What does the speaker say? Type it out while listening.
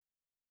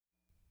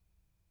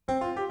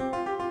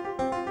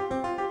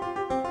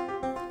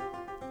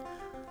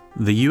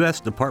The U.S.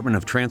 Department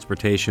of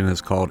Transportation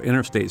has called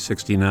Interstate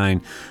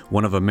 69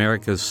 one of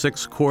America's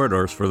 6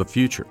 corridors for the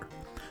future,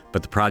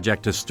 but the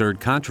project has stirred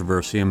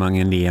controversy among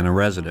Indiana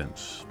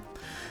residents.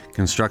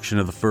 Construction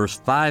of the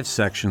first 5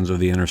 sections of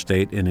the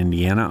interstate in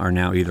Indiana are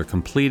now either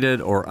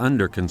completed or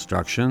under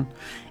construction,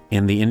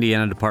 and the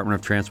Indiana Department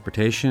of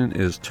Transportation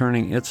is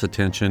turning its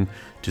attention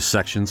to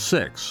Section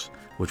 6,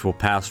 which will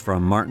pass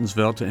from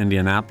Martinsville to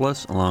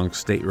Indianapolis along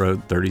State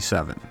Road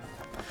 37.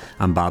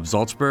 I'm Bob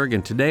Zaltzberg,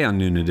 and today on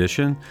Noon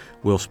Edition,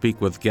 we'll speak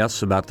with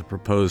guests about the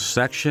proposed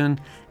section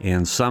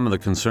and some of the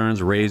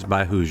concerns raised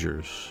by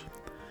Hoosiers.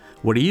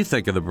 What do you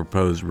think of the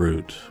proposed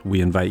route? We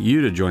invite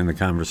you to join the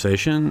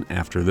conversation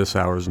after this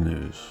hour's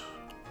news.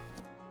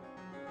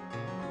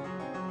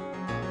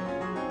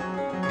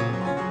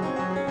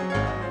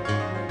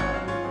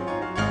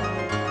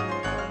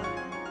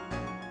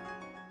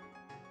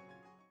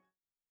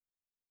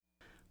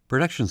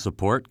 Production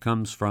support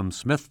comes from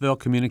Smithville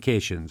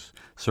Communications,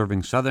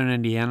 serving southern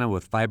Indiana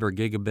with fiber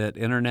gigabit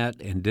internet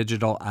and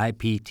digital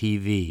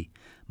IPTV.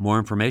 More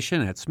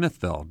information at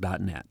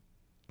smithville.net.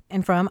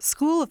 And from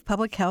School of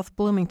Public Health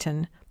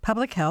Bloomington,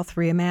 Public Health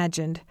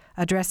Reimagined,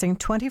 addressing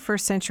 21st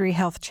century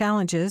health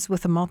challenges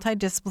with a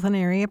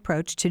multidisciplinary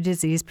approach to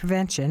disease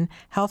prevention,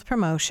 health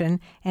promotion,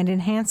 and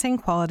enhancing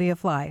quality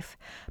of life.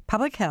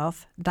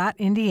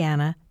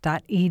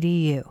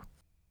 publichealth.indiana.edu.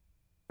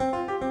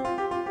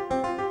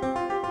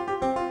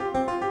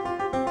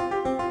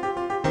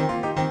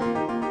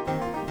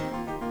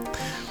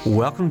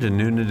 Welcome to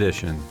Noon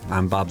Edition.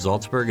 I'm Bob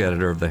Zaltzberg,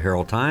 editor of the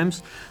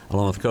Herald-Times,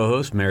 along with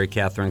co-host Mary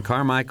Catherine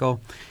Carmichael.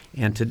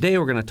 And today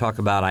we're going to talk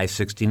about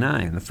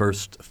I-69. The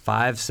first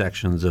 5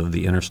 sections of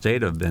the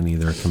interstate have been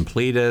either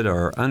completed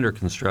or under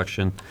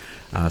construction.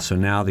 So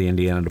now the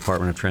Indiana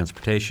Department of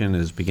Transportation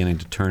is beginning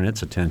to turn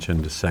its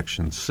attention to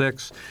Section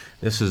 6.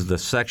 This is the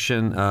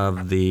section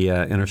of the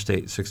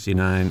Interstate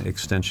 69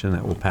 extension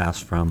that will pass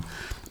from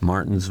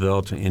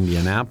Martinsville to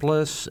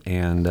Indianapolis,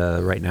 and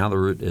right now the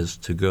route is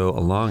to go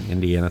along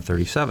Indiana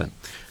 37.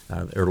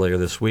 Earlier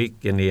this week,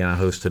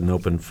 Indiana hosted an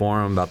open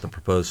forum about the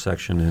proposed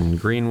section in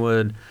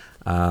Greenwood,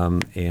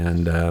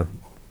 and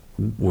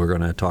we're going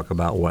to talk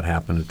about what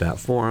happened at that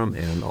forum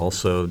and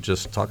also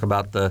just talk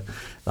about the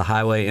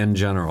highway in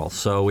general.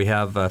 So we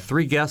have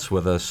 3 guests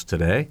with us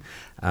today.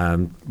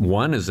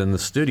 One is in the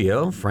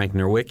studio. Frank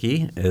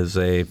Nowicki is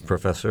a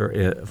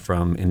professor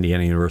from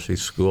Indiana University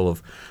School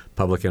of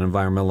Public and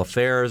Environmental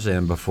Affairs,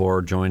 and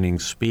before joining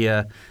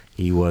SPIA,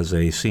 he was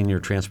a senior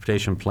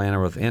transportation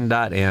planner with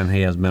INDOT, and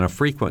he has been a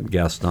frequent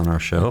guest on our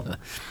show.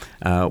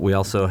 We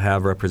also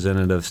have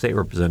State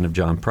Representative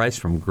John Price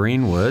from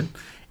Greenwood,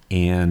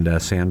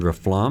 and Sandra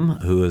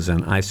Flum, who is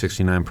an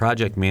I-69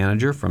 project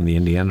manager from the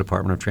Indiana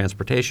Department of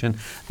Transportation.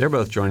 They're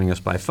both joining us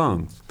by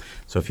phone.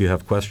 So if you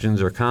have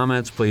questions or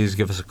comments, please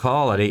give us a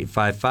call at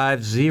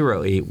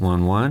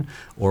 855-0811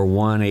 or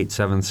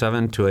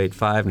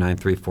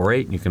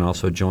 1-877-285-9348. You can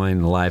also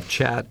join the live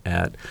chat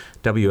at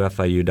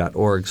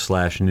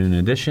wfiu.org/Noon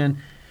Edition.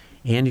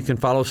 And you can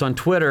follow us on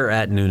Twitter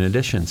at Noon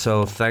Edition.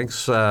 So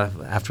thanks,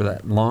 after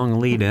that long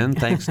lead-in,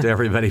 thanks to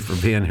everybody for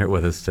being here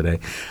with us today.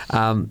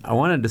 I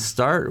wanted to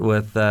start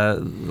with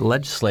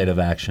legislative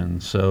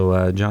action.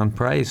 So, John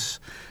Price,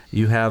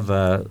 you have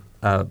a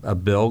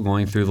bill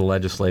going through the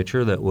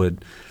legislature that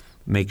would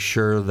make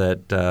sure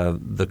that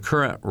the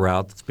current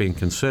route that's being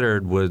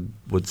considered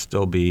would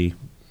still be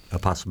a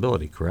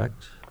possibility,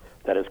 correct?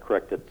 That is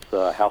correct. It's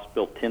House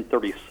Bill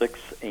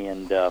 1036,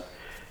 and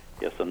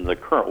yes, in the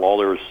current law,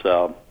 there's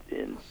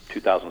in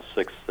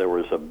 2006, there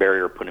was a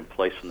barrier put in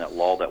place in that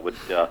law that would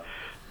not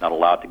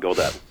allow it to go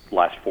that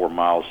last 4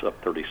 miles up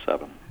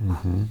 37.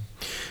 Mm-hmm.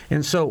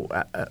 And so,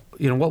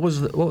 what was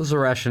the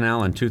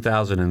rationale in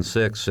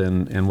 2006,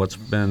 and what's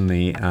been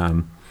the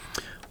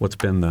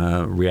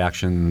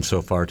reaction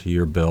so far to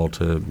your bill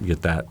to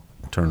get that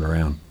turned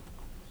around?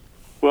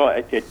 Well,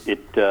 it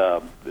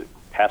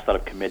passed out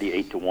of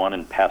committee 8-1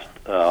 and passed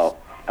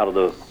out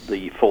of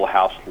the full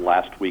House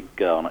last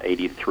week on an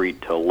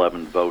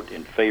 83-11 vote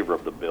in favor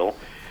of the bill.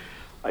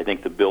 I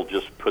think the bill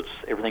just puts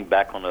everything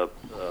back on a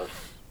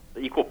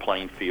equal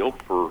playing field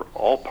for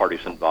all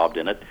parties involved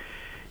in it,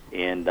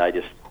 and I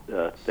just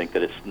think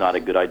that it's not a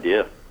good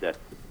idea that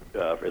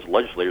as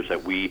legislators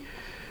that we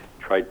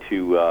try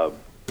to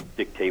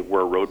dictate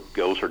where a road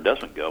goes or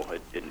doesn't go.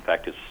 In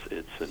fact,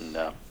 it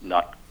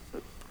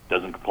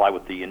doesn't comply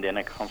with the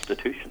Indiana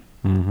Constitution.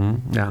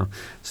 Mm-hmm. Yeah,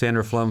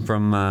 Sandra Flum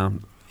from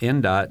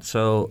INDOT.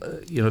 So,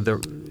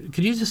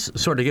 could you just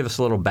sort of give us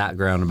a little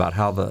background about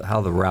how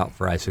the route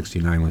for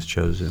I-69 was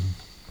chosen?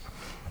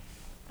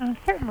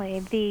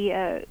 Certainly,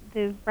 the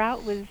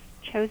route was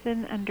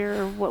chosen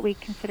under what we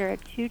consider a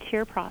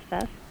 2-tier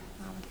process.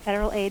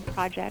 Federal aid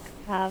projects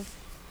have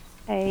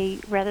a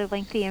rather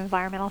lengthy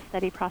environmental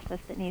study process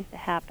that needs to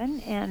happen,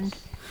 and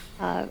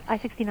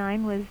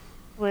I-69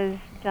 was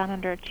done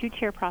under a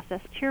 2-tier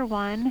process. Tier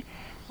 1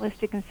 was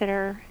to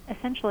consider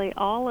essentially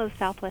all of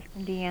Southwest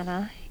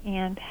Indiana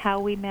and how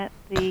we met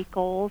the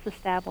goals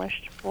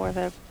established for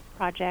the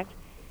project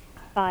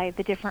by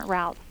the different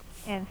routes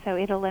And so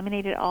it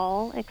eliminated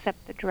all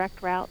except the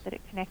direct route that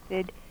it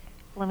connected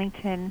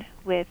Bloomington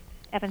with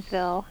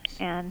Evansville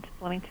and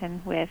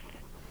Bloomington with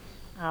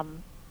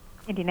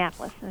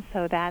Indianapolis. And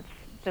so that's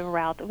the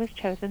route that was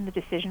chosen. The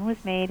decision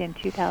was made in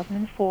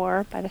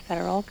 2004 by the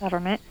federal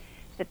government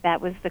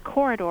that was the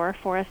corridor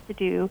for us to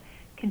do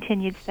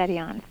continued study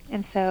on.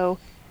 And so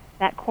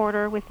that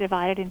corridor was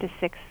divided into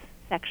 6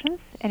 sections,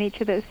 and each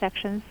of those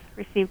sections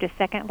received a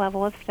second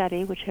level of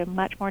study, which is a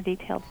much more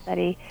detailed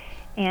study.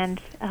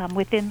 And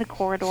within the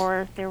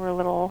corridor, there were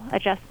little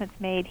adjustments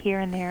made here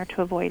and there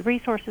to avoid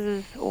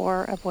resources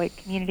or avoid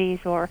communities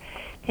or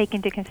take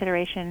into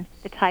consideration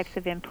the types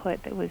of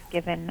input that was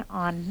given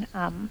on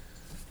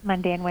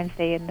Monday and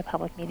Wednesday in the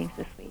public meetings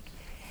this week.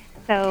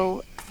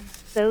 So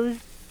those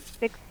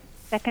 6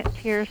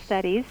 second-tier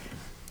studies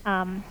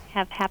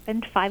have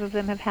happened. 5 of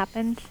them have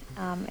happened,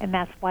 and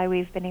that's why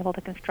we've been able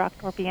to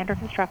construct or be under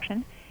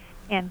construction.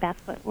 And that's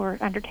what we're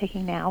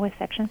undertaking now with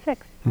Section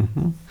 6.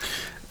 Mm-hmm.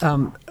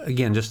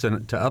 Again, just to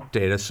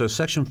update us, so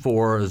Section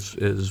 4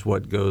 is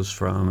what goes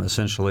from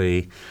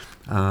essentially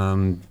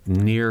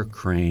near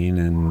Crane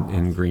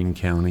in Greene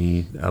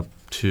County up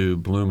to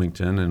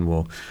Bloomington, and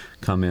will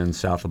come in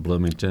south of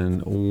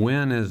Bloomington.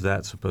 When is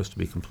that supposed to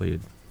be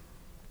completed?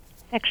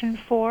 Section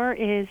 4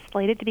 is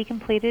slated to be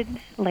completed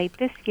late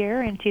this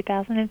year in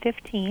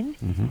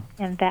 2015,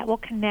 and that will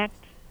connect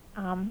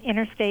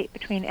interstate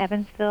between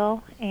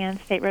Evansville and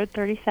State Road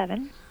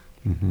 37.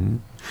 Mm-hmm.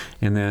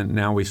 And then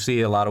now we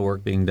see a lot of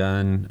work being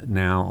done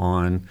now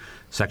on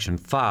Section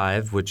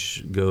 5,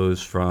 which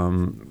goes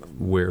from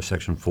where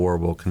Section 4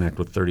 will connect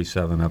with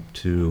 37 up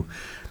to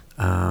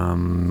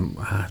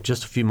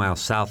just a few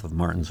miles south of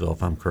Martinsville,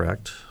 if I'm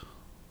correct,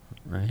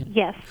 right?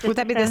 Yes. Would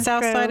that be the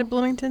south side of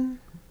Bloomington?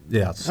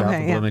 Yeah, south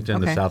of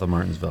Bloomington to south of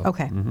Martinsville.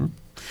 Okay. Mm-hmm.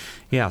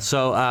 Yeah,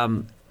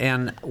 so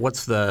and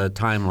what's the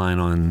timeline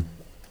on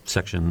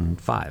Section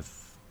 5?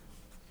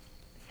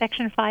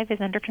 Section 5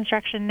 is under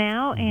construction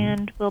now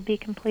and will be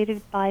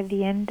completed by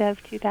the end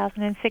of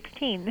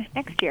 2016,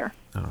 next year.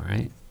 All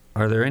right.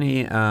 Are there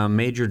any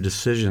major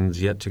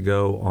decisions yet to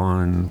go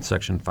on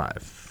Section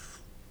 5?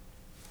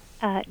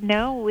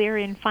 No, we're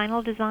in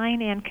final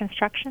design and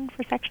construction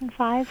for Section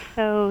 5,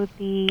 so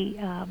the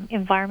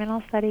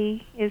environmental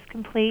study is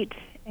complete,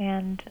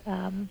 and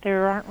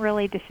there aren't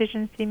really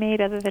decisions to be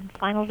made other than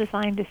final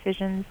design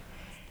decisions,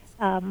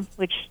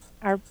 which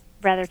are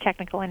rather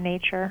technical in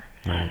nature.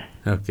 Right.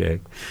 Okay.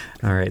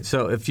 All right.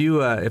 So if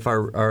you, if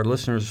our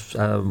listeners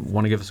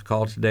want to give us a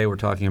call today, we're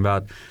talking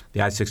about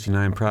the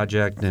I-69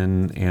 project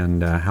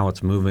and how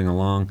it's moving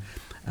along.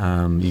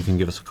 You can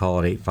give us a call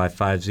at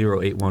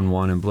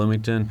 855-0811 in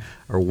Bloomington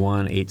or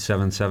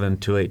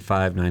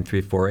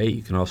 1-877-285-9348.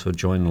 You can also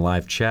join the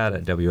live chat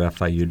at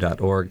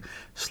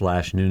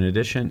wfiu.org/Noon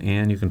Edition,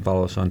 and you can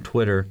follow us on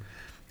Twitter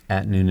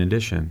at Noon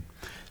Edition.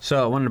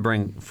 So I wanted to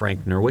bring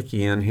Frank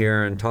Nowicki in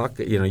here and talk.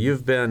 You know,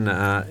 you've been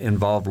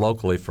involved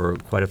locally for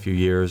quite a few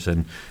years,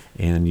 and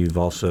you've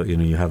also,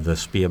 you have the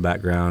SPIA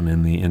background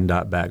and the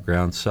INDOT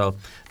background. So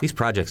these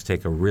projects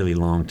take a really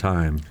long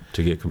time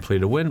to get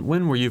completed.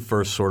 When were you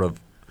first sort of?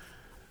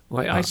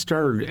 Well, I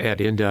started at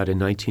INDOT in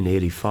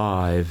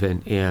 1985,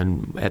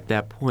 and at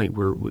that point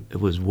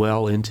it was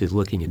well into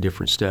looking at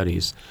different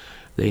studies.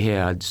 They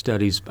had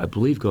studies, I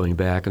believe, going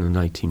back in the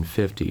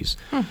 1950s.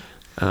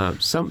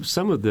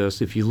 Some of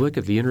this, if you look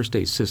at the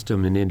interstate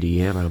system in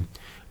Indiana,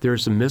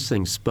 there's a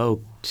missing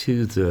spoke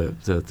to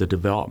the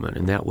development,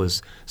 and that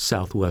was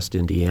southwest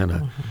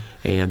Indiana.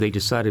 And they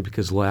decided,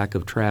 because of lack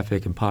of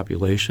traffic and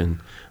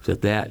population,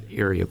 that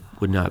area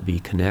would not be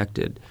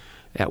connected.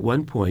 At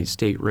one point,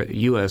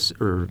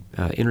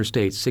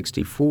 Interstate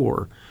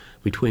 64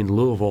 between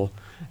Louisville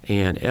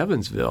and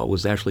Evansville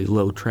was actually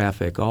low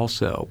traffic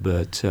also,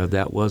 but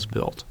that was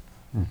built.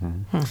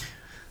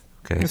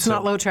 Okay, it's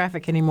not low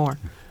traffic anymore.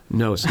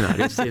 No, it's not.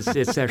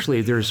 It's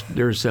actually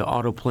there's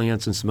auto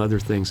plants and some other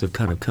things have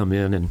kind of come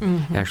in and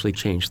actually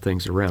changed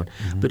things around.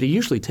 But it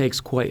usually takes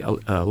quite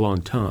a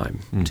long time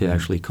to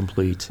actually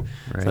complete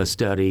a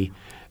study,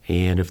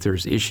 and if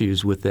there's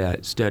issues with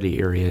that study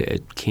area,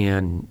 it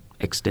can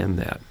extend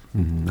that.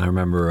 I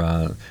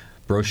remember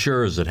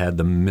brochures that had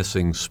the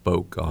missing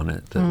spoke on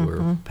it that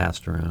were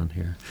passed around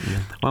here.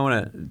 Well, I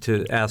want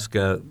to ask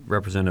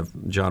Representative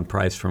John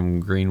Price from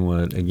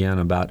Greenwood again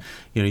about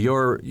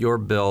your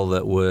bill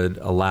that would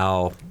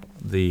allow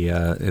the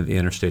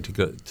interstate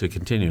to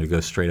continue to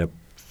go straight up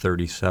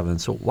 37.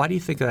 So why do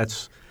you think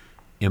that's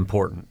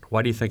important?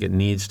 Why do you think it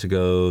needs to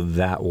go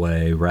that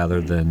way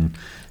rather than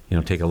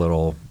take a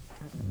little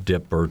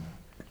dip or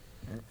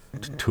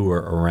tour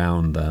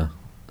around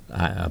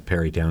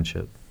Perry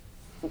Township?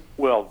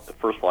 Well,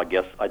 first of all, I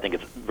think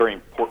it's very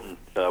important.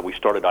 We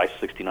started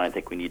I-69. I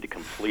think we need to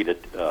complete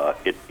it.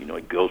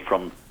 It goes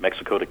from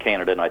Mexico to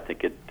Canada, and I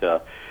think it's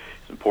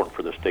important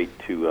for the state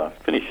to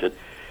finish it.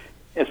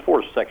 As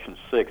far as Section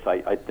 6,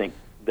 I think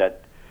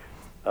that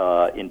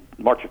in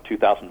March of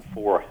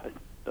 2004,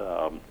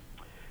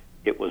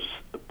 it was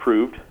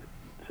approved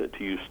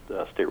to use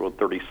State Road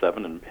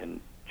 37 and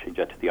change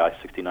that to the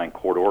I-69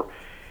 corridor.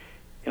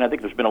 And I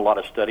think there's been a lot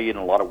of study and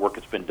a lot of work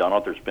that's been done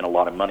on it. There's been a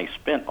lot of money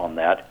spent on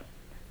that,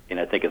 and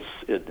I think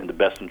it's in the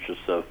best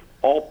interest of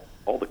all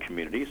the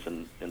communities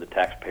and the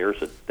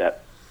taxpayers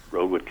that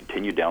road would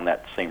continue down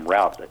that same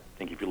route. I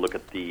think if you look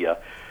at the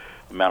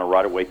amount of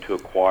right-of-way to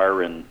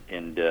acquire and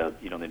some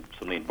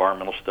of the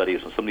environmental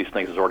studies and some of these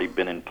things has already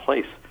been in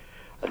place,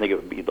 I think it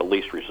would be the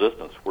least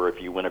resistance, where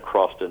if you went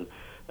across an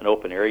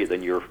open area,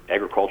 then your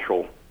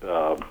agricultural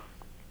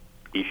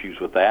issues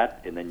with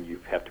that, and then you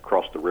have to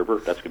cross the river.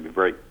 That's going to be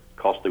very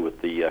costly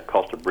with the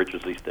cost of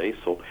bridges these days.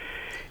 So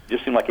it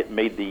just seemed like it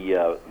made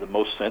the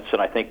most sense.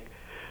 And I think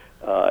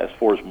as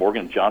far as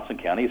Morgan and Johnson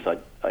counties,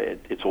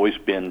 it's always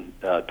been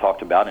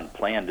talked about and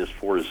planned as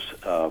far as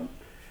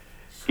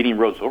getting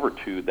roads over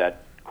to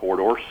that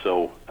corridor,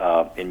 so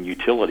and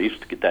utilities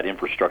to get that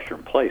infrastructure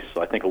in place.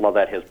 So I think a lot of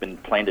that has been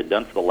planned and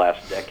done for the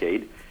last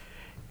decade.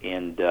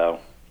 And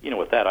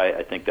with that,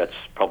 I think that's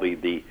probably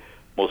the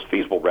most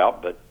feasible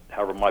route. But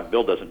however, my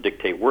bill doesn't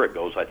dictate where it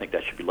goes. I think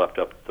that should be left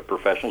up to the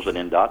professionals at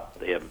INDOT.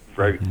 They have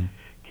very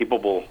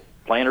capable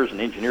planners and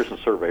engineers and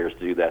surveyors to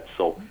do that.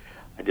 So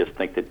I just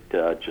think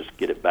that just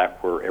get it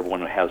back where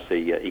everyone has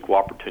a equal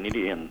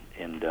opportunity, and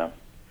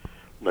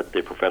let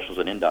the professionals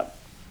at INDOT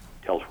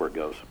tell us where it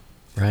goes.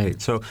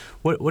 Right. So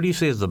what do you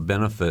see as the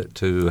benefit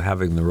to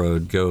having the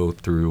road go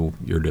through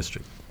your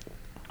district?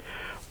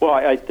 Well,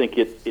 I think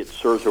it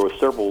serves. There were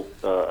several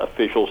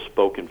officials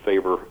spoke in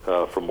favor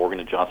from Morgan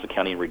and Johnson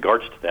County in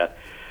regards to that.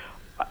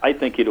 I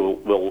think it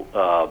will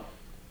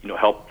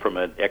help from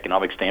an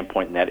economic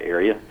standpoint in that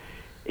area,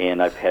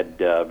 and I've had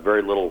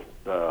very little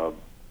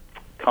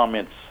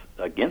comments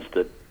against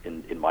it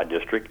in my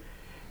district.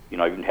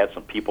 I even had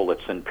some people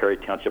that's in Perry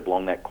Township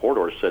along that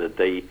corridor said that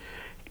they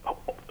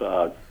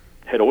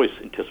had always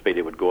anticipated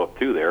it would go up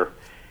through there,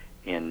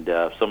 and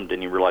some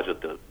didn't even realize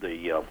that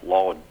the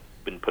law had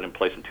been put in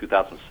place in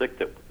 2006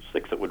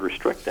 that would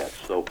restrict that.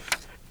 So,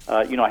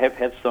 I have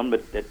had some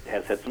that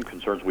has had some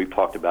concerns. We've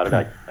talked about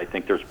it. I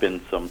think there's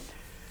been some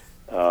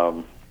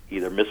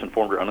either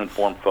misinformed or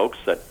uninformed folks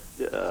that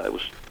it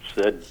was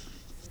said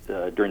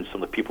during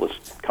some of the people's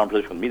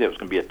conversation with me that it was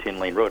going to be a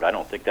 10-lane road. I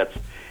don't think that's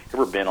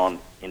ever been on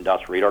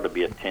INDOT's radar to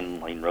be a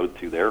 10-lane road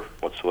through there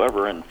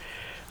whatsoever. And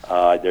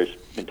there's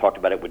been talked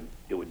about it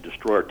would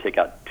destroy or take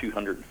out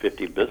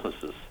 250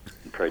 businesses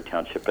in Perry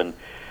Township, and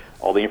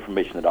all the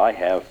information that I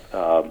have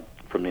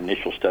from the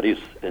initial studies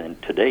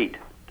and to date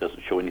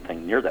doesn't show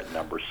anything near that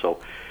number. So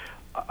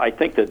I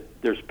think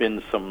that there's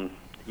been some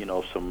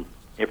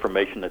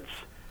information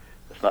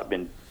that's not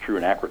been true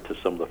and accurate to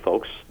some of the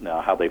folks.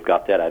 Now, how they've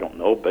got that, I don't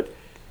know, but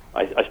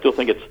I still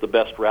think it's the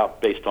best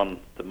route based on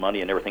the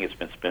money and everything that's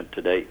been spent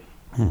to date.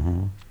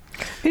 Mm-hmm.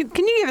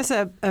 Can you give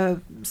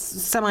us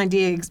some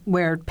idea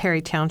where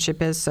Perry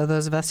Township is, so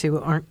those of us who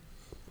aren't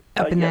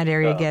up in that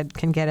area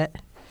can get it?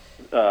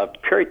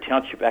 Perry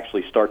Township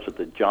actually starts at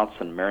the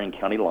Johnson-Marion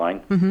County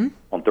line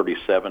on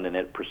 37, and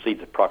it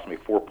proceeds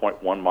approximately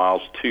 4.1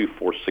 miles to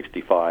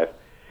 465,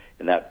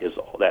 and that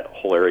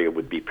whole area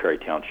would be Perry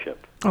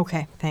Township.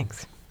 Okay,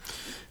 thanks.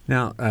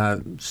 Now,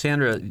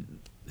 Sandra,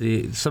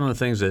 some of the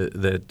things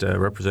that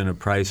Representative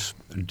Price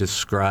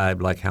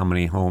described, like how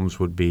many homes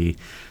would be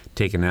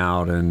taken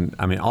out, and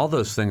I mean, all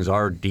those things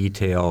are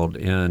detailed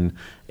in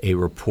a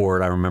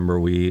report. I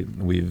remember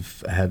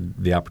we've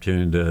had the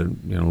opportunity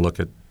to look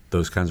at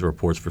those kinds of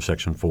reports for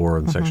Section 4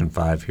 and Section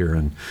 5 here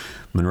in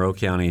Monroe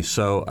County.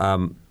 So,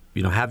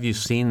 have you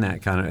seen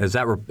that kind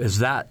of? Is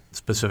that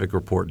specific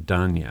report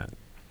done yet?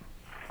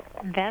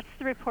 That's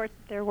the report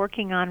that they're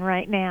working on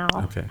right now.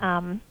 Okay.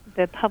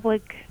 The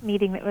public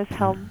meeting that was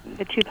held,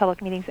 the two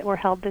public meetings that were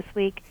held this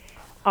week,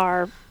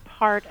 are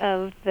part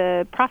of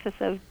the process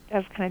of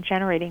kind of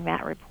generating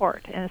that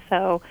report. And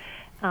so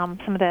some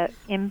of the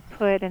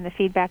input and the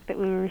feedback that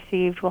we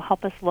received will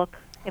help us look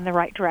in the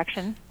right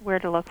direction, where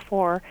to look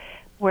for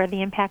where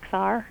the impacts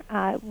are.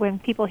 When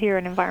people hear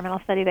an environmental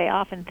study, they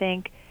often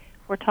think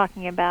we're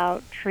talking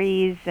about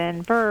trees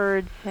and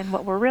birds, and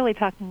what we're really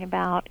talking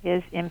about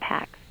is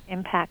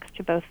impacts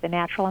to both the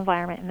natural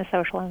environment and the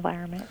social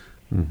environment.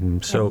 Mm-hmm.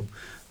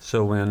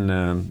 So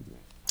when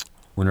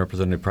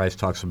Representative Price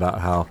talks about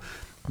how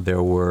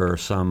there were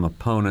some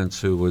opponents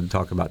who would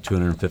talk about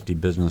 250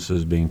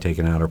 businesses being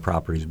taken out or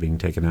properties being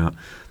taken out,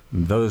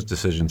 those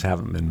decisions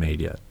haven't been made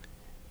yet.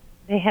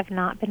 They have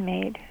not been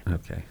made.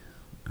 Okay.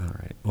 All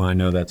right. Well, I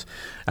know that's,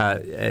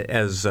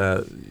 as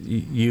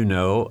you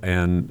know,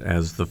 and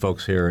as the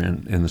folks here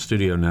in the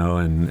studio know,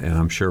 and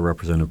I'm sure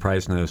Representative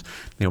Price knows,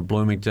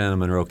 Bloomington and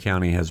Monroe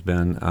County has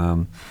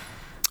been,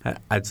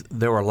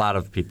 there were a lot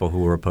of people who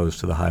were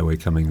opposed to the highway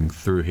coming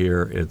through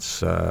here.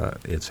 It's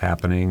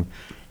happening,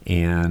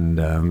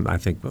 and I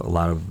think a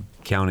lot of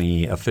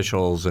county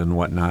officials and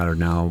whatnot are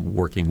now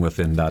working with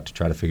INDOT to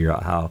try to figure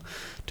out how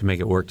to make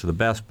it work to the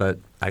best. But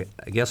I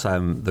guess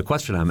the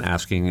question I'm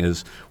asking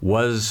is,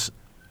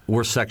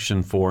 were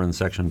Section 4 and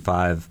Section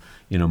 5,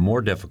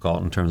 more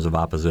difficult in terms of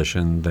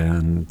opposition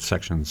than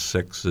Section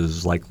 6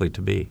 is likely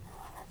to be?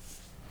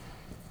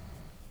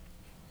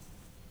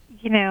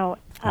 That's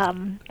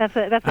an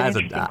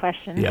interesting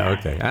question. Yeah,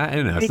 okay.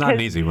 I know it's not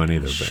an easy one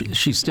either. But.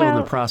 She's still in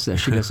the process.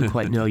 She doesn't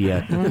quite know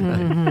yet.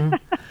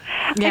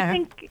 Yeah. I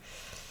think,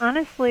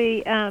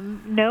 honestly,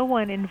 no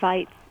one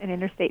invites an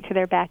interstate to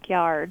their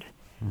backyard.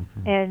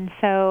 Mm-hmm. And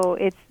so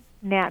it's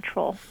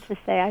natural to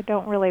say, I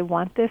don't really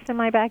want this in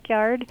my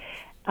backyard,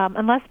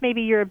 unless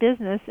maybe you're a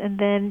business and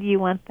then you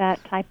want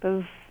that type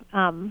of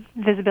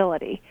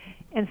visibility.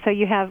 And so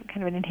you have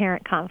kind of an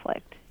inherent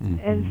conflict.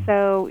 Mm-hmm. And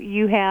so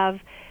you have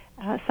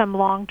some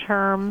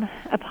long-term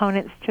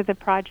opponents to the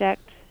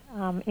project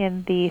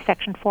in the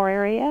Section 4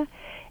 area.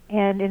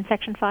 And in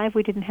Section 5,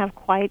 we didn't have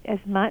quite as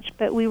much,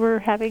 but we were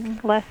having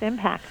less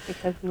impact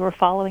because we were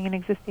following an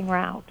existing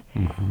route.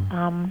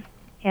 Mm-hmm.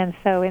 And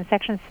so in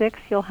Section 6,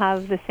 you'll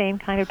have the same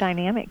kind of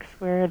dynamics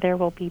where there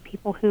will be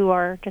people who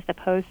are just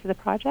opposed to the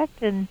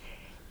project and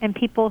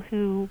people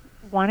who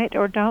want it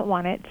or don't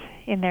want it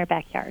in their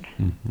backyard.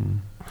 Mm-hmm.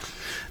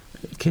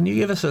 Can you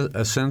give us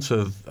a sense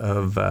of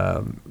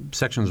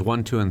Sections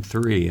 1, 2, and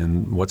 3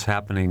 and what's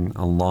happening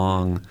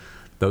along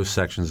those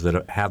sections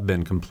that have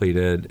been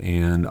completed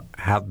and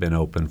have been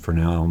open for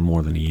now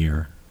more than a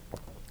year?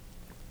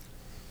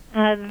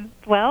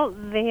 Well,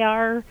 they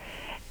are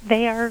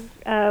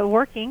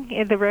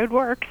working. The road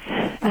works.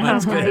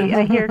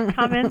 I hear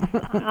comments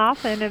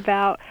often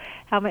about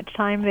how much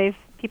time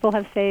people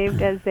have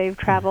saved as they've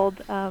traveled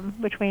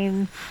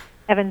between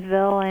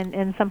Evansville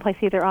and someplace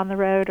either on the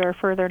road or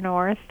further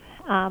north.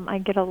 I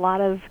get a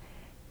lot of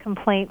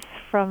complaints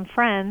from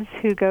friends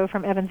who go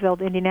from Evansville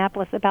to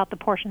Indianapolis about the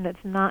portion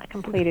that's not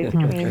completed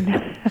between the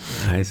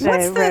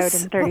road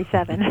and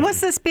 37.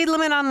 What's the speed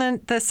limit on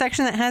the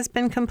section that has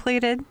been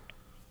completed?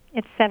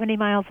 It's 70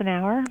 miles an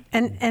hour.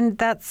 And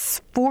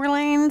that's 4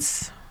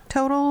 lanes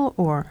total,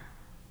 or?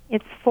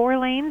 It's 4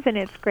 lanes, and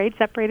it's grade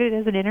separated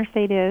as an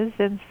interstate is,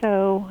 and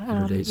so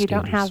you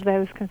don't have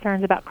those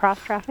concerns about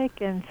cross traffic,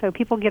 and so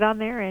people get on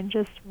there and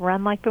just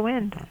run like the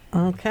wind.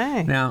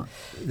 Okay. Now,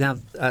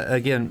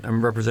 again,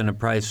 Representative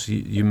Price,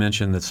 you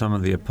mentioned that some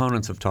of the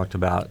opponents have talked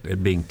about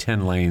it being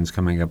 10 lanes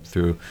coming up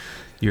through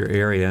your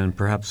area, and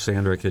perhaps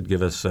Sandra could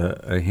give us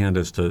a hint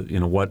as to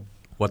what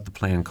the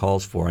plan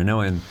calls for. I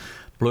know in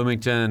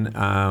Bloomington,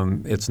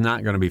 it's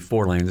not going to be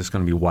 4 lanes; it's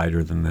going to be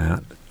wider than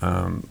that.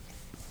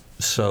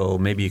 So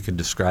maybe you could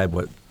describe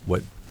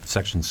what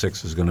Section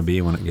 6 is going to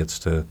be when it gets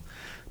to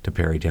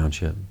Perry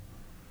Township.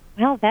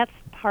 Well, that's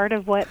part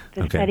of what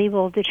the study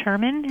will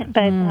determine.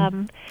 But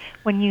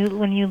when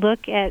you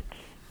look at,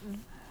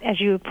 as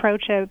you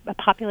approach a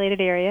populated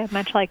area,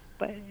 much like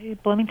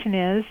Bloomington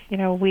is,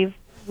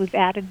 we've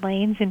added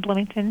lanes in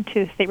Bloomington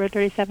to State Road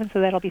 37, so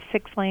that'll be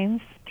 6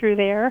 lanes through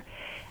there.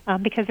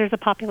 Because there's a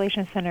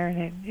population center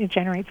and it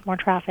generates more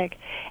traffic.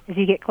 As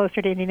you get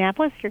closer to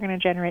Indianapolis, you're going to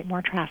generate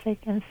more traffic.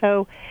 And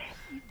so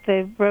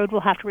the road will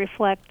have to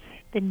reflect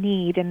the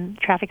need, and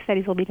traffic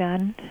studies will be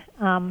done.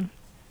 I'm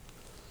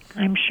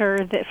sure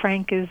that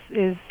Frank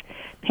is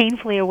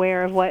painfully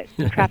aware of what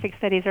traffic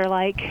studies are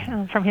like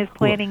from his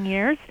planning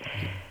years.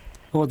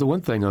 Well, the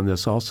one thing on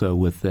this also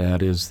with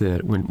that is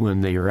that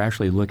when they are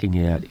actually looking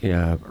at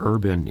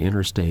urban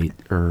interstate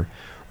or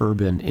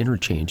urban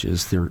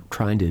interchanges, they're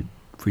trying to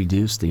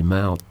reduce the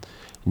amount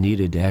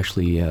needed to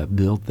actually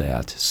build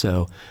that.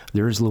 So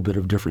there is a little bit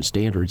of different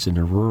standards in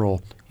a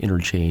rural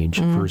interchange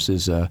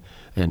versus an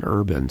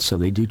urban. So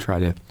they do try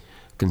to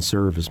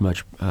conserve as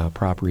much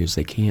property as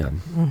they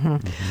can. Mm-hmm.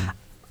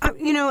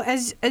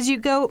 Mm-hmm. As you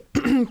go,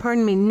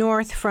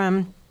 north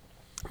from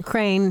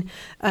Crane,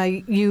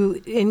 you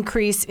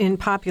increase in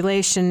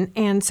population,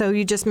 and so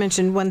you just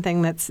mentioned one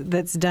thing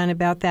that's done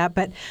about that.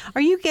 But are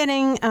you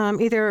getting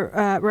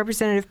either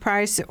Representative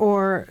Price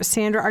or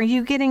Sandra? Are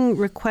you getting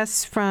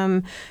requests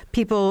from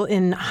people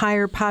in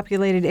higher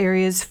populated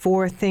areas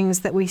for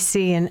things that we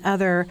see in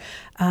other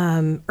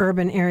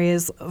urban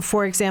areas?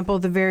 For example,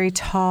 the very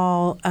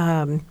tall,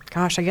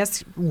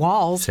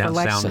 walls.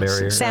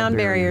 Sound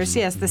barriers.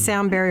 Yes, the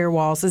sound barrier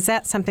walls. Is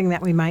that something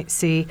that we might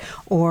see,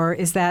 or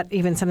is that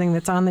even something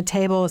that's on the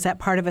table? Is that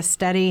part of a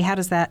study? How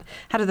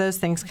do those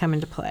things come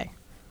into play?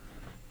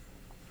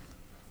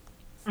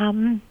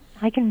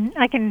 I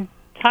can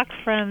talk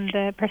from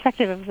the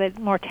perspective of the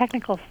more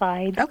technical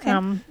side. Okay.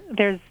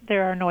 There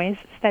are noise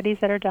studies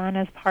that are done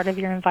as part of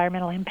your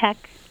environmental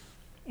impact,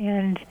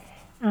 and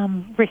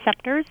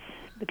receptors,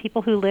 the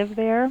people who live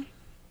there,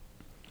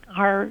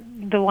 are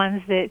the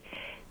ones that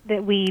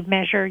we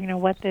measure,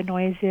 what the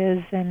noise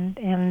is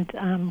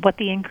and what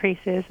the increase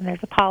is, and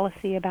there's a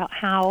policy about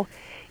how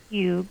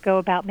you go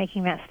about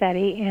making that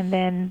study, and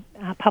then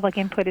public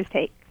input is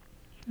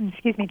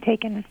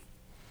taken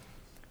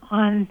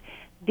on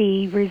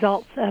the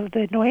results of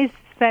the noise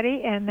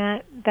study, and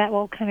that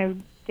will kind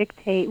of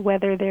dictate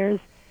whether there's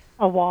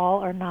a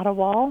wall or not a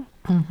wall.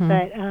 Mm-hmm.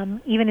 But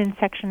even in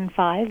Section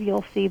 5,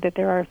 you'll see that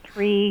there are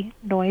 3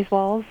 noise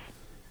walls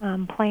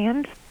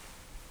planned.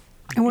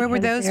 And where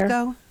would those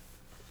go?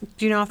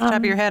 Do you know off the top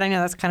of your head? I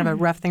know that's kind of a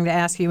rough thing to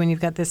ask you when you've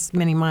got this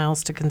many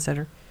miles to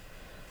consider.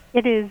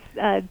 It is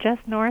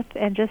just north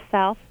and just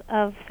south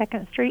of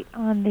 2nd Street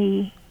on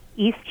the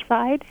east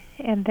side,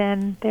 and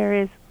then there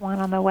is one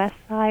on the west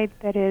side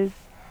that is,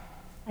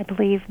 I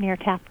believe, near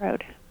Tap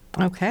Road.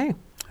 Okay.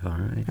 All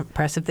right.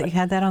 Impressive that you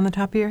had that on the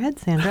top of your head,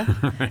 Sandra.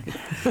 All right.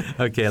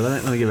 Okay,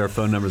 let me give our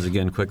phone numbers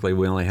again quickly.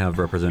 We only have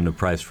Representative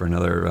Price for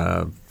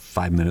another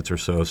 5 minutes or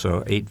so.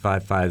 So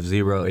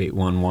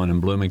 855-0811 in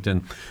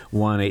Bloomington,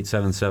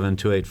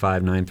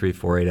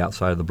 1-877-285-9348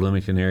 outside of the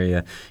Bloomington area.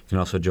 You can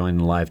also join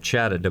the live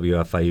chat at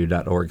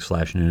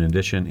wfiu.org/Noon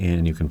Edition,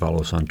 and you can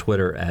follow us on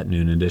Twitter at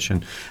Noon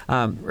Edition.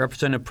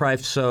 Representative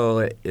Price,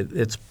 so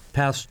it's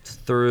passed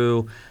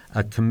through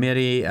a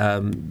committee.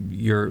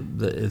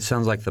 It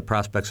sounds like the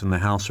prospects in the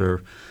House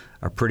are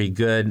pretty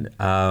good.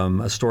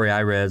 A story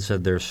I read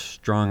said there's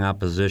strong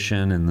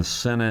opposition in the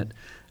Senate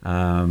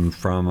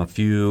from a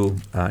few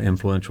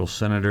influential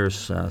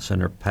senators.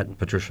 Senator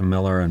Patricia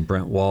Miller and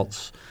Brent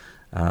Waltz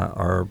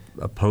are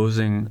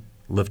opposing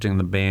lifting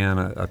the ban,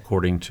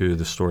 according to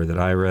the story that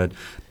I read.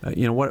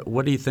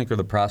 What do you think are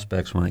the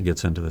prospects when it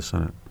gets into the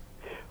Senate?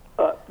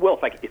 Well,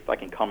 if I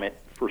can comment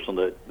first on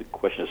the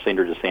question that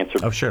Sandra just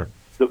answered. Oh, sure.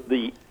 Some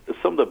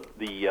of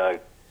the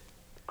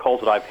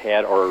calls that I've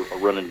had are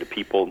running to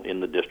people in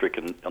the district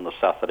and on the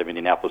south side of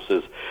Indianapolis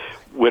is,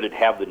 would it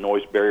have the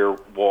noise barrier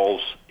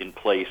walls in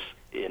place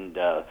in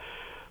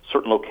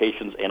certain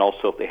locations, and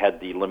also if they had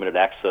the limited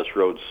access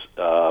roads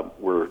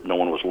where no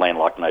one was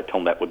landlocked? And I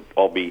told them that would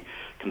all be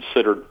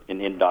considered in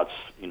INDOT's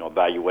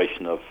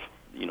evaluation of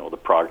the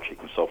project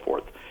and so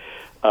forth.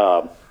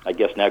 I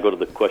guess now go to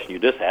the question you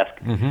just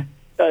asked. Mm-hmm.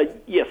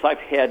 Yes, I've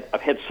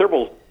had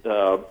several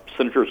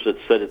senators that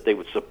said that they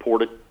would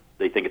support it.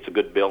 They think it's a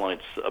good bill, and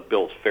it's a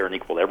bill that's fair and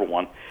equal to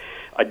everyone.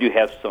 I do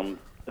have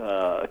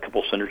a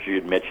couple senators you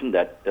had mentioned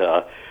that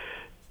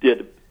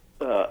did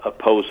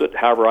oppose it.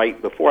 However,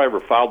 before I ever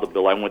filed the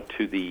bill, I went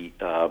to the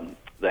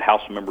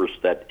House members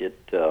that it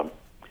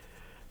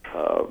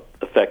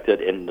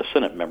affected and the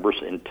Senate members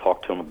and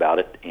talked to them about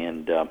it.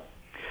 And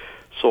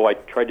so I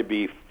tried to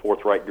be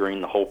forthright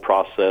during the whole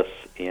process,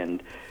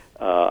 and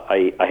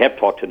I have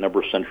talked to a number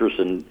of senators,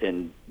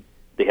 and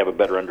they have a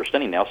better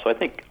understanding now. So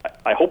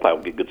I hope I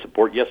will get good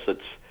support. Yes,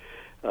 it's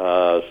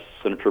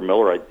Senator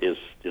Miller is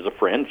a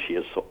friend. She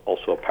is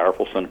also a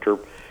powerful senator,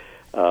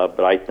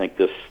 but I think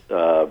this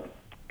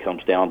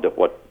comes down to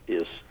what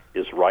is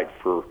right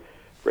for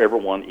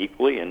everyone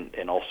equally,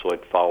 and also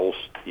it follows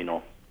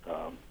the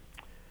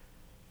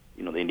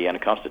Indiana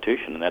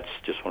Constitution, and that's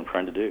just what I'm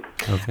trying to do.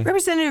 Okay.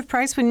 Representative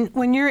Price,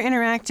 when you're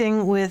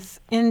interacting with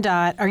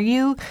INDOT, are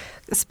you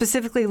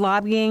specifically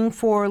lobbying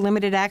for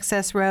limited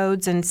access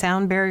roads and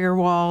sound barrier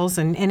walls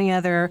and any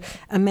other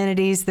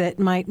amenities that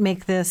might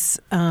make this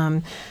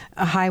a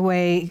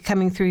highway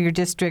coming through your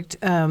district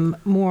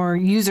more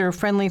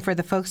user-friendly for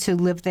the folks who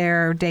live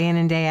there day in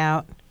and day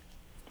out?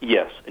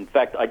 Yes. In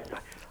fact, I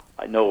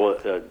know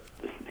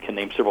can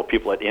name several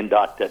people at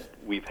INDOT that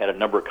we've had a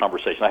number of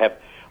conversations. I have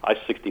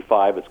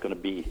I-65. It's going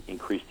to be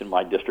increased in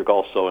my district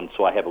also, and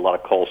so I have a lot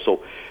of calls.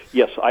 So,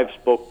 yes, I've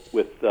spoke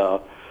with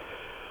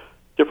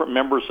different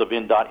members of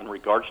INDOT in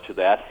regards to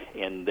that,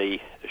 and they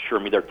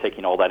assure me they're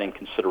taking all that in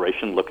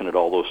consideration, looking at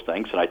all those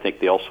things, and I think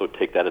they also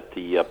take that at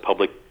the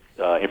public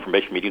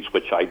information meetings,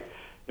 which I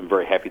am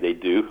very happy they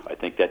do. I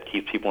think that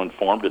keeps people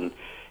informed and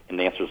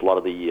answers a lot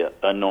of the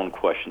unknown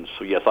questions.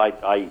 So, yes,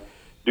 I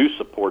do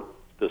support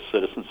the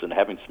citizens and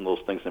having some of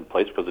those things in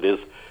place because it is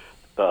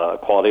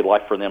quality of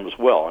life for them as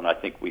well. And I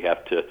think we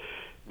have to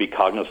be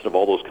cognizant of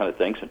all those kind of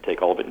things and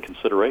take all of it in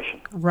consideration.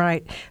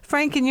 Right.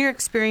 Frank, in your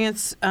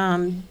experience,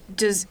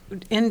 does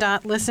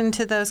INDOT listen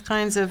to those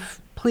kinds of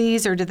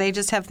pleas, or do they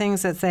just have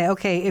things that say,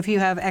 okay, if you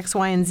have X,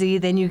 Y, and Z,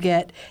 then you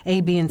get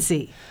A, B, and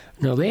C?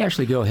 No, they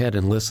actually go ahead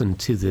and listen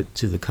to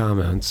the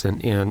comments,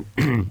 and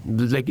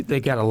they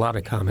got a lot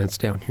of comments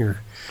down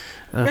here.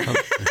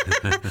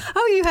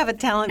 Oh, you have a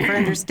talent for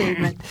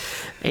understatement.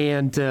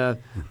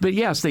 But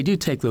yes, they do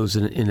take those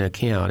in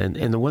account.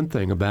 And the one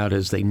thing about it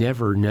is they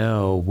never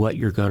know what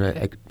you're going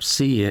to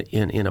see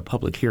in a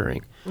public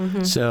hearing.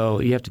 Mm-hmm. So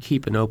you have to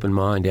keep an open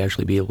mind to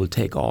actually be able to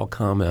take all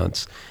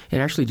comments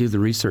and actually do the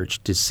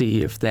research to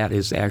see if that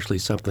is actually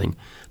something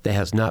that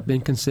has not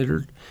been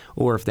considered,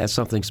 or if that's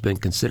something that's been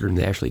considered, and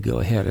they actually go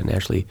ahead and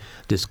actually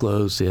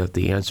disclose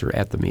the answer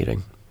at the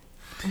meeting.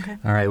 Okay.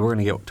 All right, we're going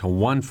to get to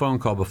one phone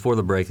call before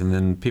the break, and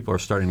then people are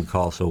starting to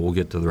call, so we'll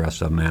get to the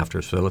rest of them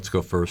after. So let's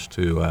go first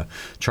to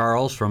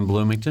Charles from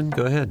Bloomington.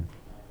 Go ahead.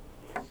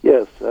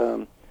 Yes,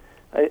 I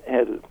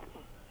had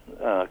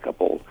a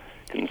couple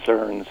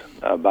concerns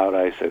about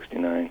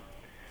I-69.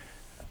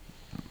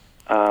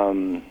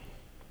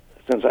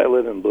 Since I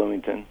live in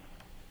Bloomington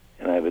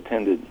and I've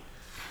attended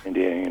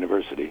Indiana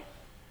University,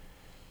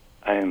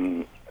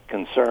 I'm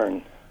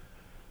concerned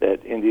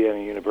that Indiana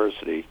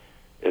University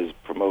has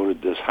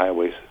promoted this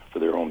highway for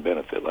their own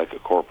benefit, like a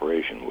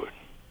corporation would.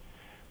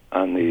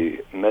 On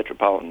the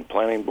Metropolitan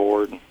Planning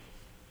Board,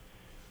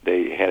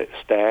 they had it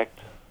stacked,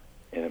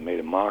 and it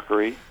made a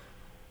mockery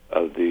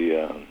of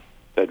the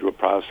federal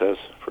process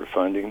for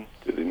funding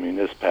to the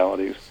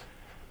municipalities.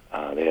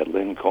 They had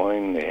Lynn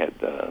Coyne, they had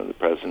the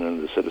president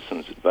of the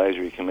Citizens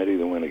Advisory Committee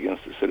that went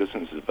against the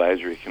Citizens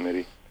Advisory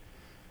Committee,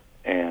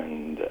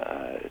 and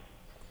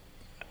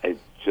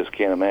just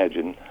can't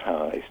imagine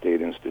how a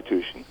state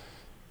institution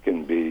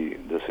can be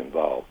this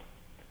involved.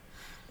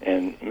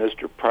 And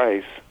Mr.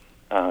 Price,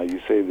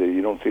 you say that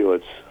you don't feel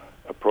it's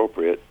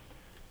appropriate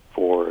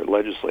for a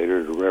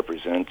legislator to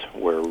represent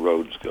where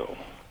roads go.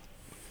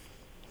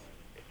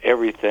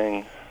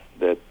 Everything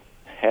that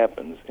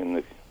happens in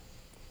the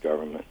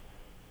government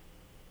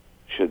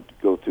should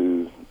go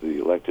through the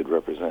elected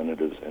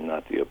representatives and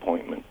not the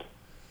appointment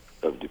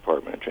of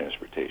Department of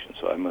Transportation.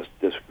 So I must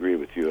disagree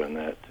with you on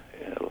that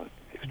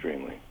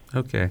extremely.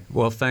 Okay.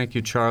 Well, thank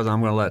you, Charles.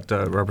 I'm going to let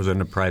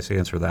Representative Price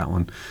answer that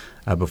one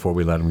before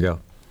we let him go.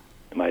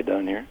 Am I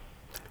done here?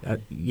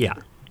 Yeah.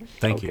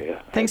 Thank you.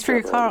 Thanks for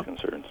your call.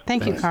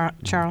 Thank you,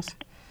 Charles.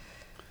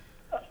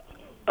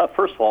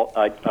 First of all,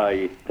 I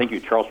thank you,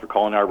 Charles, for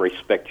calling. I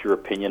respect your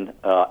opinion.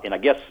 And I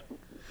guess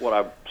what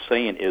I'm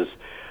saying is,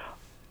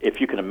 if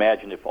you can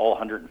imagine, if all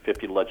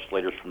 150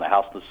 legislators from the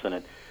House and the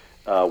Senate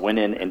went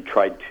in and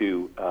tried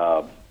to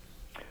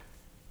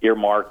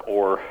earmark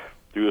or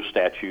through a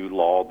statute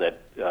law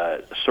that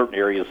certain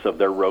areas of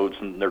their roads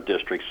and their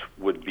districts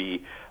would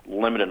be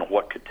limited on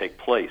what could take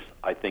place,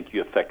 I think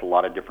you affect a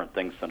lot of different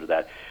things under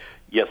that.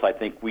 Yes, I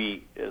think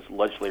we as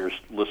legislators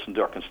listen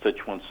to our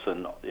constituents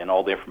and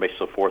all the information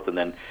and so forth, and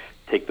then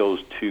take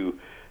those to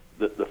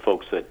the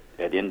folks at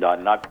INDOT.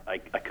 And I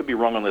could be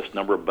wrong on this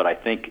number, but I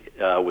think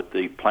with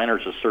the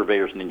planners, the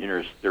surveyors, and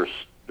engineers, there's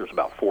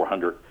about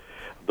 400 of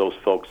those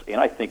folks. And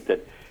I think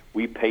that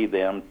we pay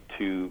them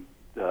to,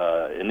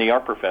 and they are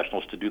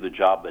professionals, to do the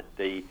job that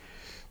they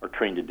are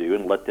trained to do,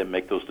 and let them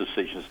make those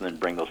decisions and then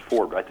bring those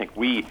forward. But I think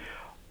we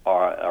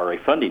are a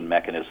funding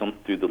mechanism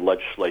through the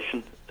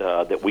legislation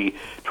that we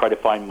try to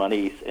find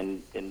money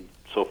and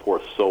so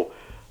forth. So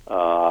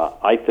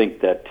I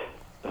think that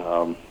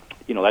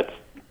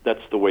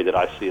that's the way that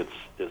I see it's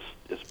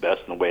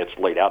best, and the way it's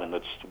laid out, and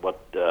that's what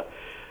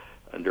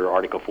under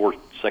Article 4,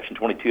 Section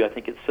 22, I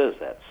think it says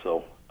that.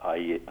 So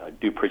I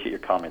do appreciate your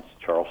comments,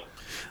 Charles.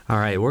 All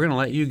right, we're going to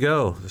let you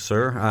go,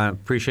 sir. I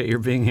appreciate your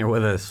being here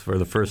with us for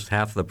the first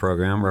half of the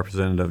program,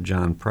 Representative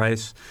John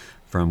Price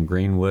from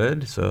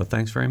Greenwood. So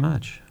thanks very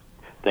much.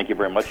 Thank you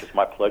very much. It's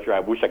my pleasure. I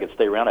wish I could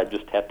stay around. I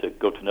just have to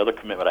go to another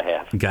commitment I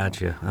have.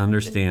 Gotcha.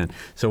 Understand.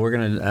 So we're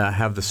going to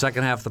have the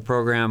second half of the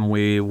program.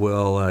 We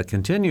will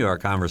continue our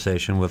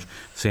conversation with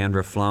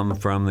Sandra Flum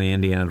from the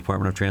Indiana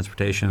Department of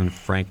Transportation and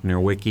Frank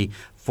Nierwicki,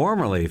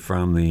 formerly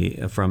from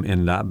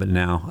INDOT, but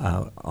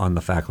now on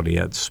the faculty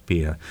at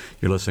SPIA.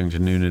 You're listening to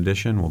Noon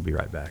Edition. We'll be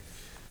right back.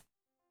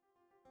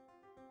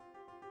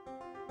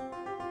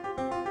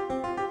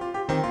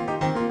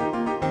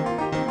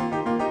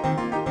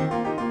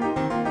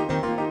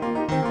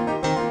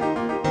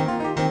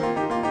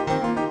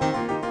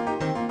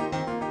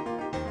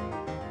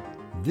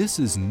 This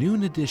is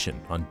Noon Edition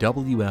on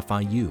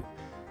WFIU.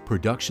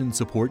 Production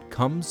support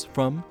comes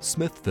from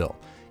Smithville.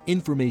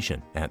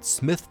 Information at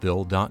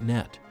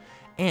smithville.net.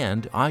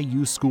 And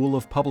IU School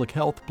of Public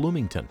Health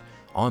Bloomington.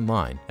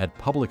 Online at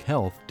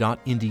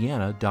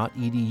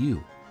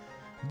publichealth.indiana.edu.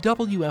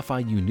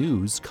 WFIU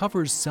News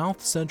covers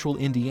South Central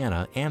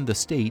Indiana and the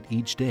state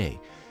each day.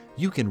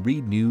 You can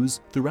read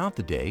news throughout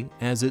the day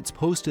as it's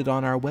posted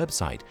on our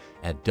website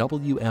at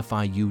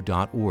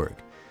wfiu.org.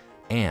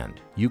 And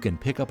you can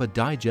pick up a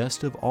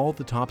digest of all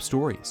the top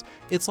stories.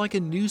 It's like a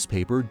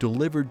newspaper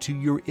delivered to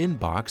your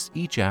inbox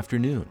each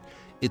afternoon.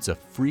 It's a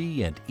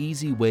free and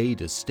easy way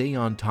to stay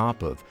on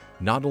top of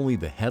not only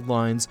the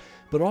headlines,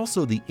 but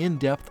also the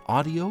in-depth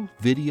audio,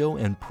 video,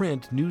 and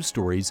print news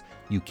stories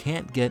you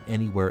can't get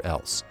anywhere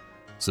else.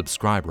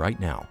 Subscribe right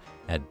now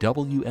at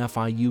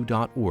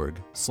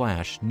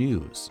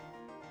wfiu.org/news.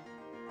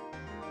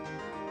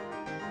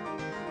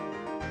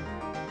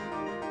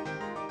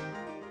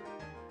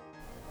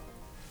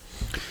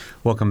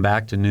 Welcome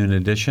back to Noon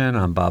Edition.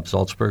 I'm Bob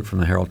Saltzberg from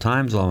the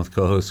Herald-Times, along with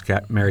co-host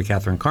Mary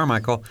Catherine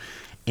Carmichael.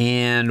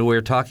 And we're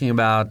talking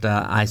about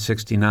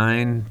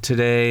I-69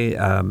 today.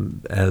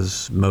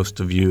 As most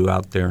of you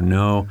out there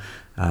know,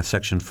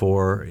 Section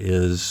 4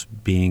 is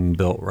being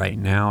built right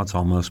now. It's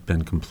almost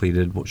been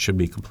completed, should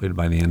be completed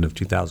by the end of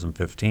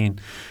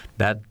 2015.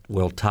 That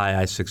will tie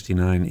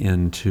I-69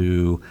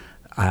 into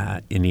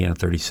Indiana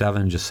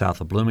 37, just south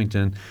of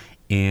Bloomington.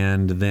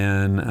 And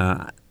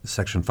then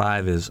Section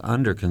 5 is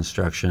under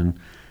construction.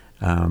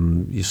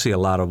 You see a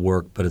lot of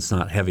work, but it's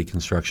not heavy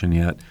construction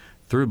yet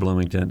through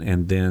Bloomington.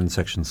 And then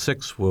Section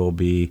 6 will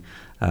be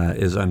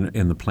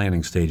in the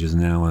planning stages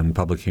now, and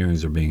public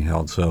hearings are being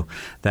held. So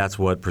that's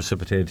what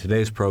precipitated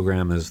today's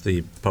program, is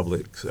the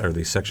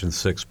Section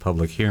 6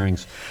 public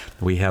hearings.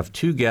 We have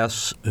two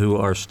guests who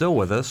are still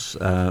with us.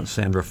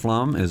 Sandra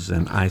Flum is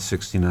an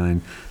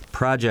I-69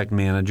 project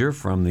manager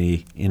from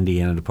the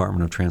Indiana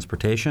Department of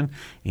Transportation,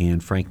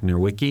 and Frank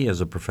Nierwicki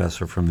is a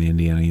professor from the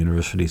Indiana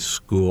University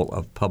School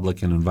of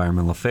Public and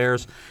Environmental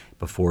Affairs.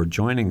 Before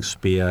joining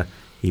SPIA,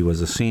 He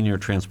was a senior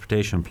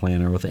transportation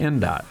planner with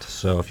INDOT.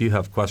 So if you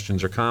have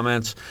questions or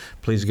comments,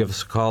 please give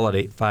us a call at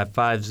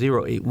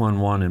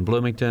 855-0811 in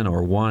Bloomington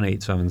or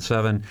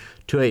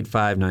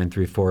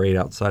 1-877-285-9348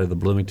 outside of the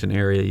Bloomington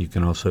area. You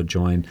can also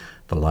join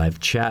the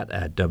live chat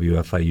at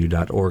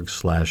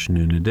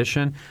wfiu.org/Noon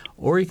Edition,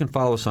 or you can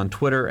follow us on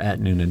Twitter at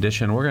Noon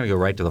Edition. We're going to go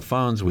right to the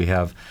phones. We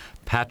have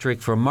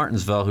Patrick from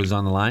Martinsville who's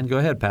on the line. Go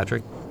ahead,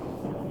 Patrick.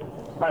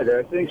 Hi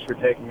there. Thanks for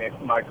taking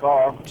my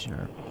call.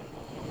 Sure.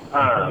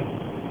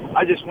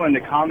 I just wanted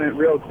to comment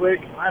real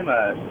quick.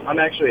 I'm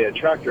actually a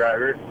truck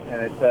driver,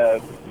 and it's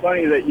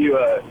funny that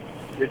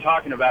you're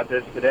talking about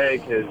this today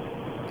because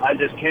I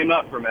just came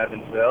up from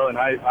Evansville, and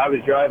I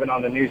was driving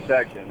on the new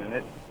section, and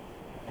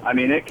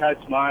it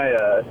cuts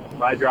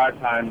my drive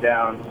time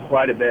down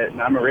quite a bit,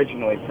 and I'm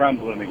originally from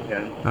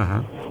Bloomington.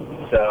 Uh-huh.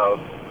 So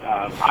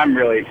I'm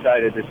really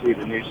excited to see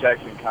the new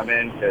section come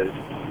in because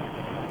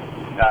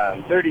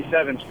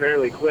 37's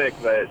fairly quick,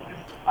 but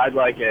I'd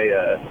like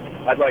a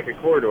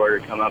corridor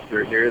to come up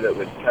through here that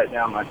would cut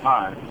down my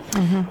time.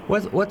 Mm-hmm.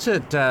 What's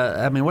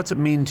it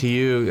mean to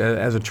you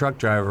as a truck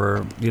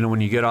driver? You know, when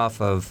you get off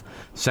of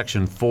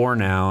Section 4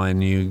 now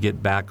and you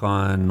get back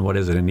on, what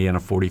is it, Indiana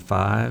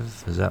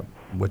 45? Is that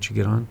what you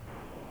get on?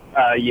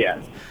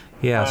 Yes.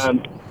 Yeah.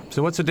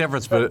 So what's the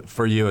difference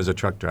for you as a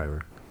truck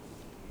driver?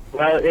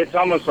 Well, it's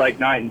almost like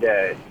night and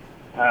day.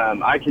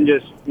 I can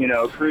just,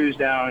 cruise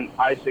down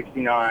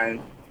I-69,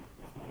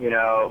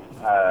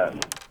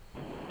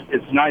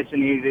 it's nice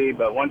and easy,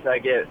 but once I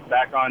get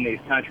back on these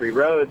country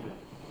roads,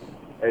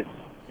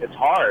 it's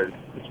hard,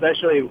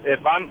 especially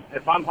if I'm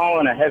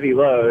hauling a heavy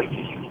load,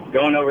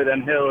 going over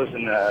them hills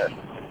and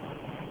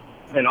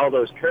all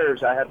those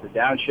curves. I have to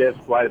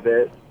downshift quite a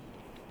bit.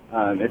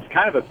 It's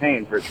kind of a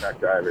pain for truck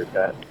drivers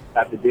that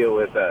have to deal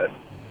with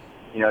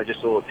just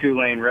a little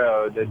 2-lane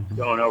road that's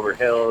going over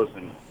hills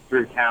and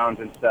through towns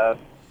and stuff,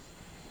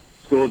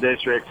 school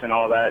districts and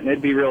all that. And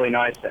it'd be really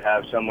nice to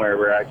have somewhere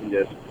where I can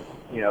just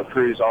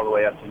cruise all the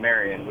way up to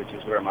Marion, which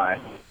is where my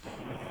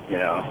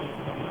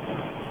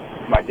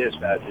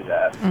dispatch is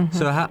at. Mm-hmm.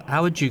 So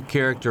how would you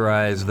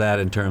characterize that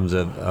in terms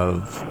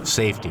of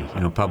safety,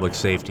 public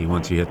safety,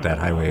 once you hit that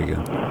highway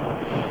again?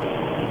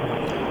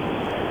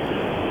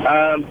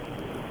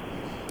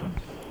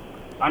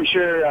 I'm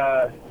sure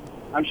a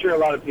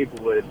lot of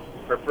people would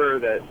prefer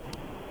that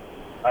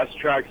us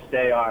trucks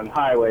stay on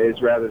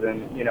highways rather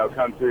than,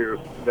 come through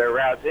their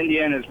routes.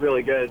 Indiana is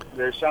really good.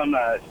 There's some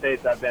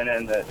states I've been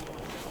in that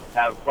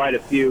have quite a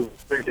few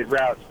restricted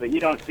routes, but you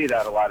don't see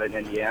that a lot in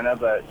Indiana.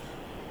 But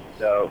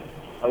so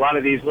a lot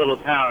of these little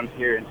towns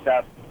here in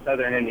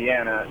southern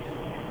Indiana,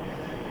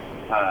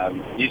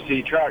 you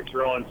see trucks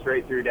rolling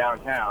straight through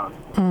downtown.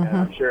 Mm-hmm. And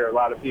I'm sure a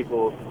lot of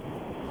people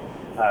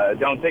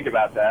don't think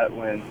about that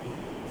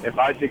if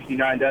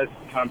I-69 does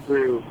come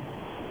through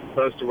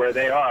close to where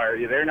they are,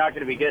 they're not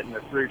going to be getting the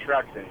through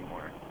trucks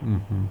anymore.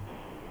 Mm-hmm.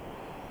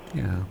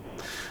 Yeah.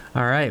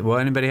 All right. Well,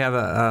 anybody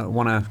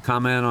want to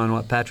comment on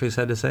what Patrick's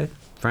had to say?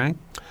 Frank?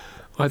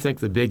 Well, I think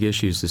the big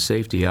issue is the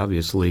safety,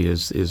 obviously,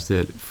 is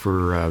that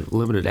for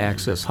limited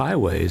access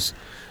highways,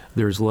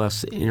 there's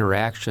less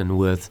interaction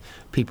with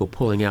people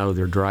pulling out of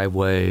their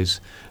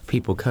driveways,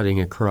 people cutting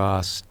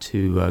across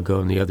to go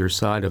on the other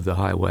side of the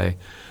highway.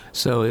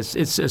 So it's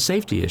a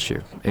safety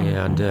issue,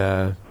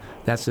 and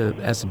that's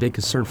a big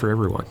concern for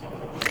everyone.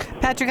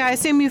 Patrick, I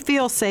assume you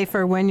feel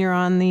safer when you're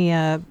on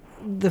the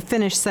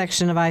finished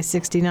section of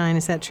I-69.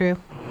 Is that true?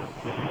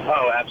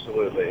 Oh,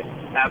 absolutely.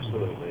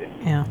 Absolutely.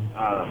 Yeah.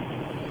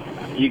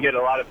 You get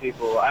a lot of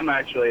people. I'm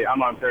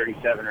on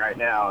 37 right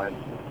now, and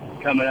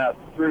coming up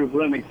through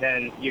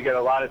Bloomington, you get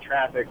a lot of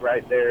traffic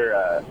right there.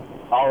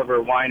 Oliver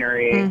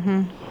Winery,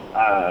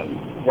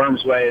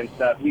 Worms Way and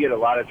stuff. You get a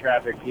lot of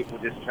traffic, people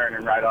just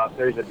turning right off.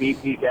 There's a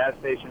BP gas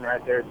station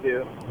right there,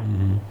 too.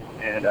 Mm-hmm.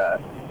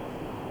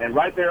 And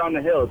right there on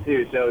the hill,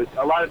 too. So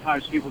a lot of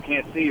times people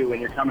can't see you when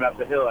you're coming up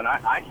the hill, and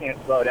I can't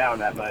slow down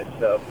that much.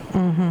 So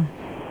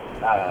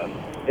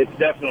it's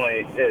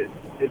definitely,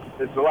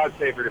 it's a lot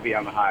safer to be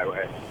on the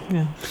highway.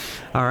 Yeah.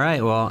 All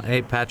right. Well,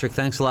 hey, Patrick,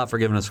 thanks a lot for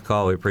giving us a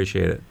call. We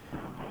appreciate it.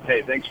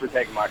 Hey, thanks for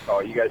taking my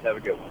call. You guys have a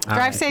good one.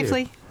 Drive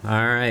safely.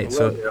 All right.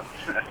 So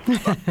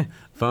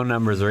phone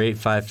numbers are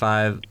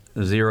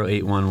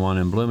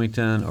 855-0811 in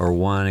Bloomington or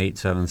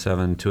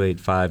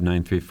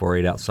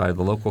 1-877-285-9348 outside of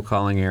the local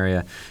calling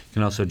area. You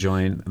can also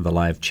join the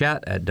live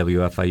chat at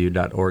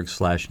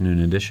wfiu.org/Noon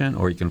Edition,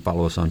 or you can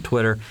follow us on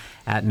Twitter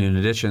at Noon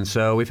Edition.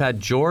 So we've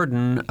had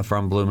Jordan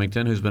from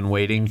Bloomington who's been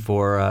waiting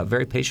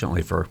very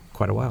patiently for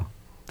quite a while.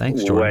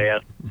 Thanks, Jordan.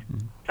 Well,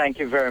 thank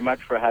you very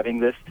much for having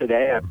this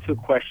today. I have two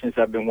questions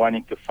I've been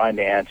wanting to find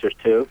the answers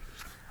to.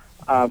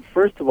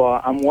 First of all,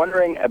 I'm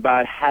wondering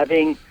about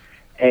having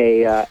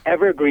a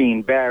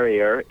evergreen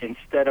barrier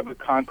instead of a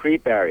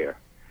concrete barrier.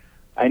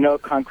 I know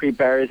concrete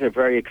barriers are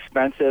very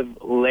expensive,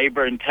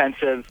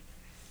 labor-intensive,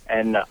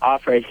 and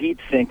offer a heat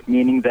sink,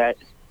 meaning that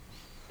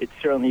it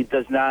certainly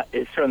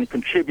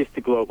contributes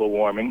to global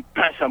warming.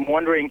 So I'm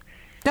wondering...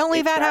 Don't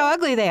leave out how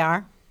ugly they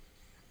are.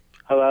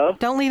 Hello?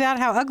 Don't leave out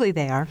how ugly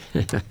they are.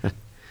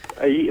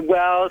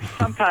 Well,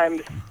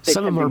 sometimes sticks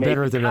Some of them are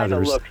better than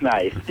others. Looks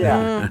nice,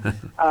 yeah.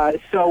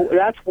 So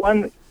that's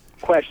one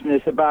question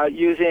is about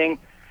using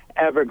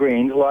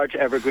evergreens, large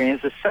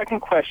evergreens. The second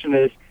question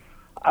is,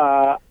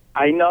 I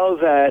know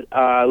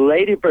that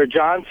Lady Bird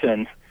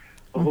Johnson,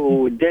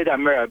 who did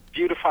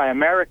Beautify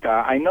America,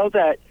 I know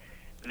that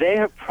they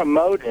have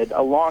promoted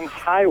along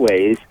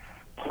highways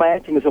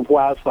plantings of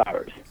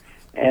wildflowers.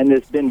 And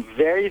it's been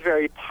very,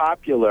 very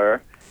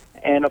popular.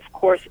 And, of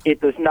course,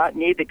 it does not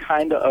need the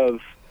kind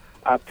of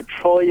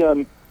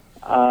petroleum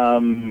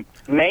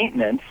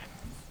maintenance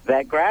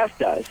that grass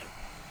does.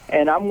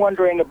 And I'm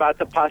wondering about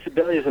the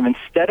possibilities of,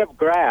 instead of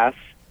grass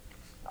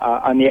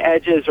on the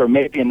edges or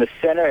maybe in the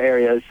center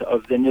areas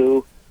of the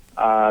new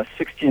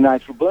 69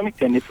 through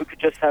Bloomington, if we could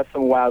just have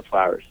some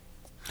wildflowers.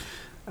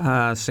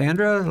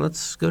 Sandra,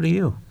 let's go to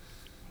you.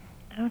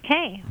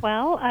 Okay.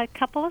 Well, a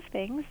couple of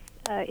things.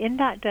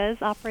 INDOT does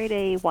operate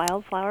a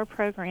wildflower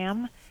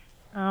program,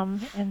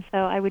 and so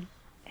I would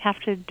have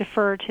to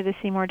defer to the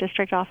Seymour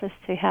District Office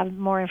to have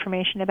more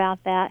information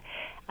about that.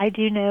 I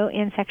do know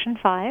in Section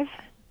 5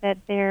 that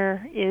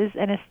there is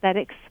an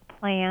aesthetics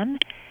plan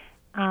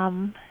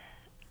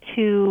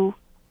to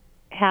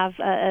have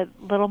a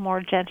little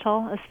more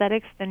gentle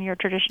aesthetics than your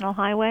traditional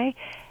highway.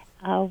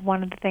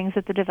 One of the things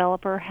that the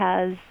developer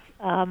has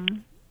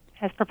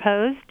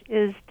proposed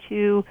is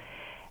to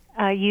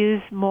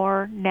use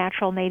more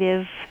natural,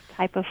 native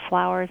type of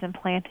flowers and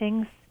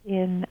plantings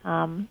in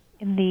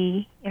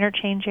the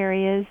interchange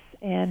areas.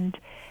 And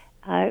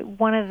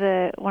one of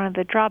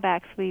the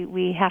drawbacks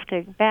we have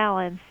to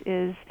balance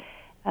is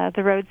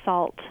the road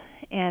salt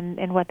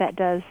and what that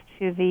does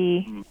to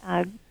the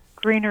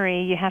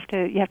greenery. You have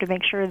to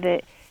make sure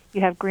that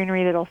you have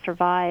greenery that'll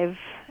survive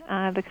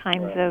the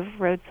kinds of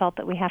road salt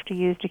that we have to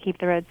use to keep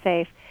the road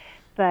safe.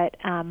 But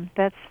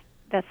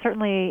that's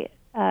certainly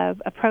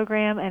a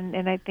program,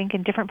 and I think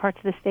in different parts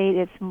of the state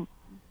it's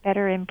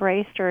better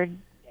embraced or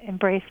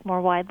embraced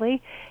more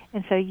widely.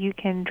 And so you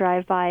can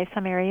drive by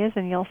some areas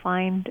and you'll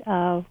find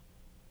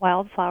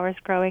wildflowers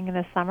growing in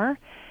the summer.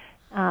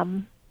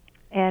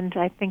 And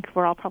I think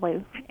we're all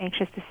probably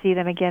anxious to see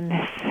them again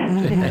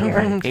this year.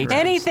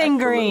 Anything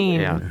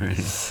green. Yeah.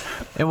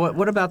 And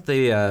what about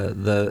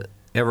the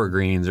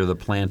evergreens or the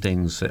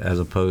plantings as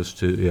opposed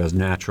to as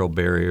natural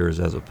barriers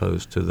as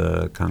opposed to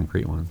the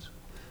concrete ones?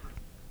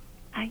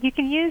 You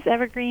can use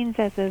evergreens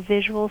as a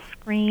visual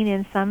screen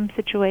in some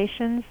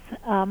situations.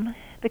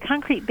 The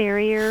concrete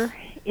barrier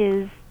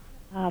is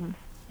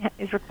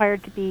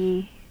required to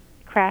be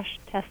crash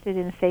tested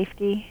in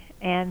safety,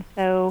 and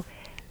so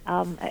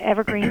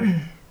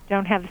evergreens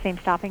don't have the same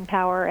stopping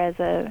power as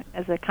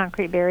a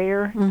concrete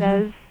barrier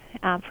does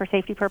for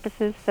safety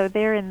purposes. So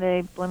they're in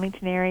the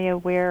Bloomington area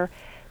where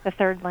the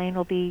third lane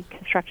will be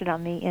constructed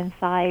on the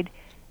inside.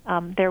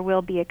 There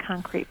will be a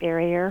concrete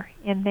barrier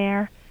in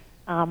there.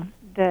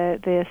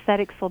 The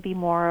aesthetics will be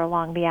more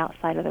along the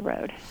outside of the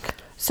road.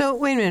 So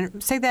wait a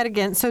minute, say that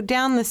again. So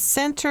down the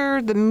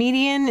center, the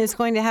median is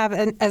going to have,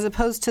 as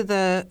opposed to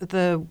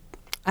the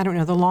I don't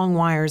know, the long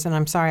wires, and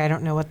I'm sorry, I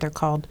don't know what they're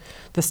called,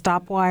 the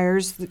stop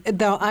wires,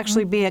 there'll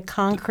actually be a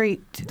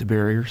concrete The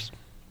barriers.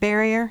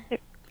 barrier?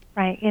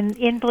 Right.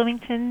 In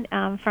Bloomington,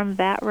 from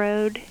that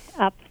road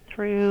up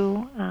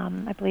through,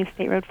 I believe,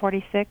 State Road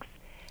 46,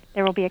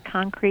 there will be a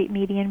concrete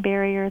median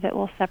barrier that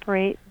will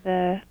separate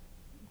the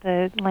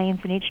lanes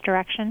in each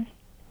direction,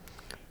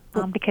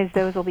 because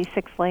those will be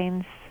 6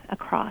 lanes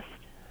across.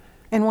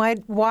 And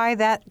why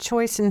that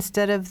choice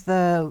instead of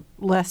the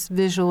less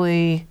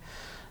visually,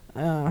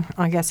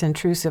 I guess,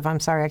 intrusive? I'm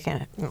sorry,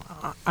 I don't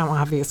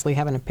obviously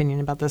have an opinion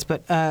about this,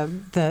 but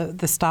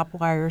the stop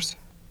wires?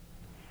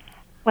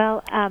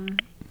 Well,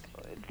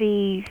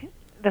 the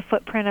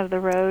footprint of the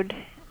road,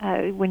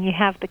 when you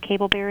have the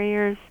cable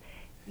barriers,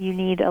 you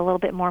need a little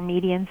bit more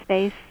median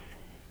space.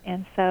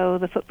 And so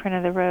the footprint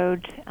of the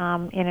road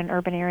in an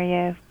urban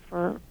area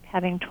for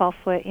having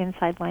 12-foot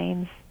inside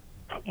lanes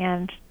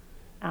and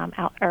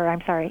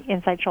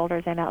inside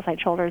shoulders and outside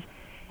shoulders,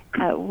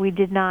 we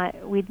did not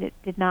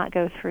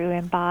go through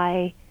and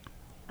buy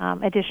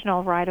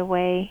additional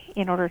right-of-way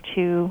in order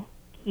to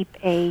keep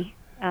a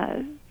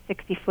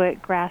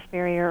 60-foot grass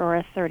barrier or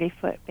a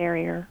 30-foot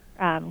barrier,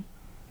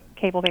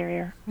 cable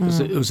barrier.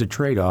 It was a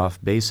trade-off,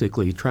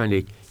 basically trying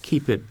to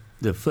keep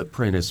the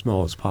footprint as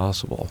small as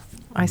possible.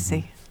 I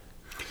see.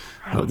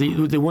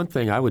 The one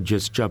thing I would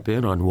just jump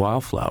in on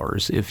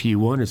wildflowers, if you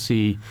want to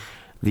see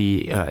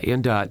the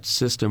INDOT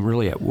system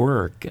really at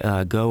work,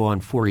 go on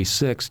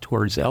 46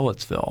 towards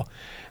Ellettsville.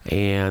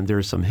 And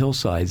there's some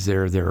hillsides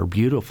there that are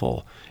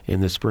beautiful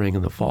in the spring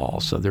and the fall.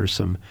 So there's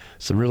some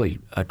really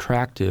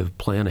attractive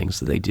plantings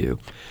that they do.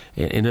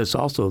 And it's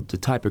also the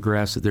type of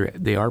grass that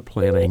they are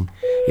planting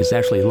is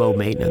actually low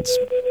maintenance.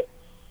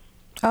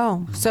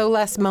 Oh, so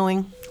less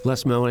mowing.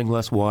 Less mowing,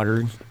 less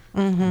watering.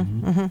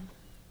 Mm-hmm. Mm-hmm.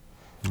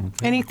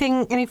 Okay.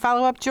 Any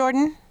follow-up,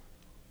 Jordan?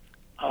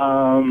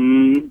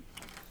 I'm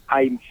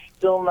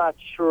still not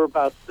sure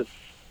about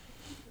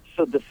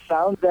so the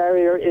sound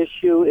barrier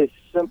issue is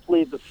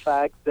simply the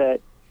fact that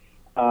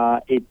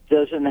it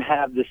doesn't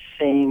have the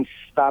same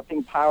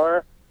stopping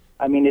power.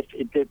 I mean,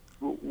 if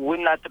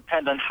wouldn't that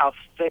depend on how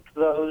thick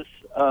those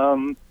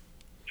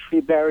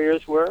tree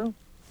barriers were?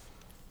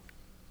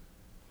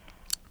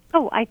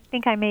 Oh, I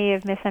think I may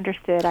have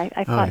misunderstood.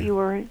 I thought you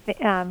were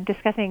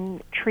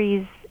discussing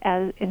trees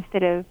as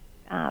instead of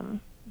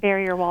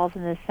barrier walls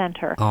in the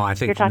center. Oh, I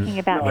think you're talking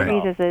about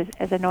trees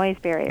as a noise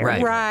barrier.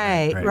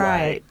 Right.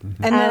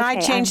 Mm-hmm. And then I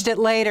changed it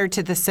later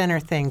to the center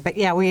thing. But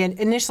yeah,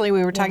 initially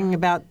we were talking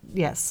about,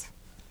 yes.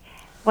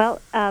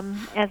 Well,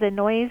 as a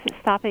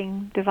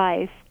noise-stopping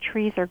device,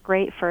 trees are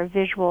great for a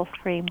visual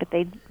screen, but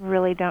they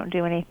really don't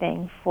do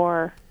anything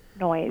for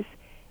noise.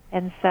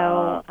 And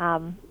so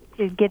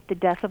to get the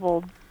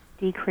decibel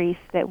decrease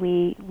that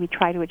we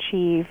try to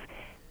achieve,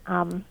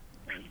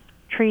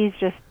 trees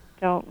just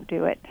don't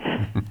do it.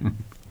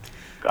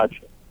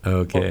 Gotcha.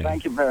 Okay. Well,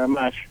 thank you very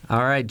much.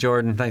 All right,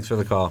 Jordan, thanks for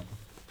the call.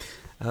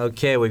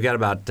 Okay, we've got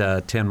about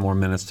 10 more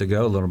minutes to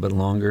go, a little bit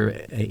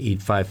longer.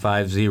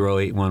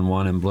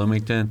 855-0811 in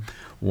Bloomington,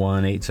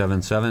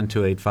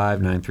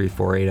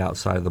 1-877-285-9348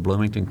 outside of the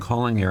Bloomington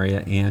calling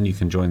area, and you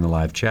can join the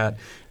live chat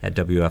at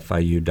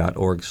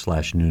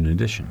wfiu.org/noon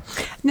edition.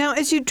 Now,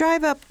 as you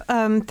drive up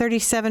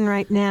 37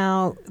 right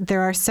now,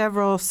 there are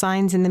several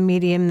signs in the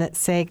median that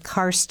say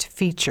karst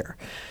feature.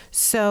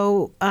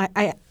 So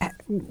I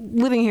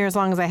living here as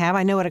long as I have,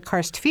 I know what a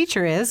karst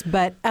feature is,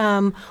 but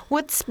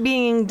what's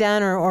being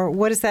done or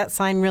what does that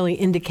sign really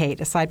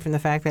indicate, aside from the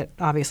fact that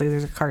obviously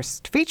there's a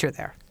karst feature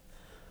there?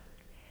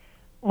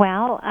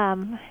 Well,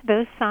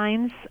 those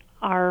signs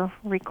are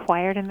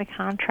required in the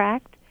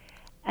contract,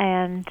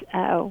 and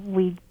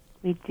we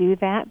do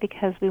that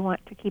because we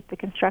want to keep the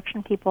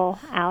construction people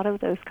out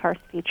of those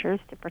karst features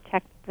to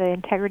protect the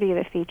integrity of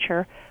the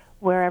feature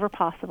wherever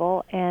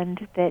possible,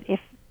 and that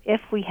if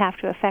we have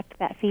to affect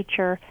that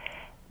feature,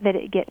 that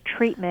it get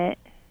treatment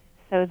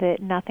so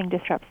that nothing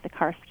disrupts the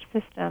karst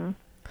system.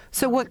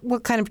 So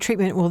what kind of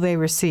treatment will they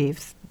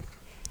receive?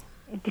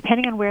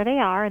 Depending on where they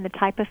are and the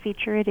type of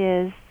feature it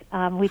is,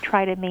 we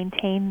try to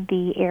maintain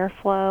the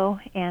airflow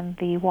and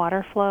the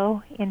water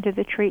flow into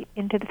the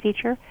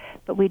feature,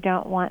 but we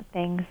don't want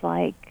things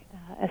like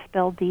a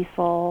spilled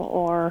diesel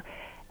or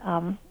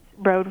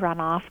road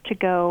runoff to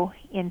go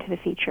into the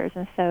features,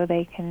 and so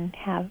they can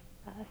have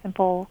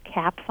simple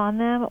caps on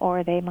them,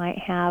 or they might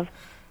have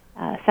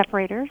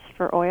separators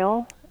for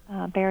oil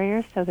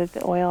barriers so that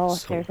the oil,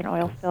 if there's an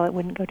oil spill, it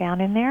wouldn't go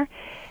down in there.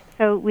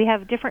 So we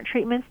have different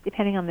treatments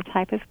depending on the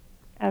type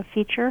of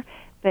feature,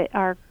 but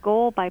our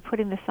goal by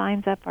putting the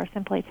signs up are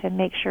simply to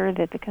make sure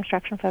that the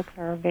construction folks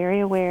are very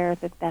aware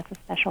that that's a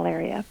special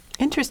area.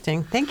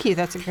 Interesting. Thank you.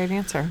 That's a great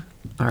answer.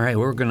 All right,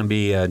 we're going to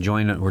be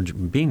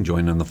being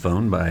joined on the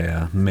phone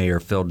by Mayor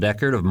Phil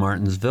Deckard of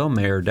Martinsville.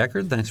 Mayor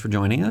Deckard, thanks for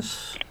joining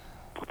us.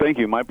 Thank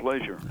you. My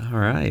pleasure. All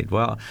right.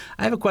 Well,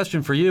 I have a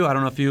question for you. I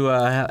don't know if you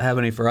have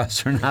any for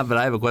us or not, but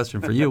I have a question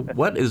for you.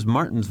 What is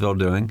Martinsville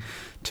doing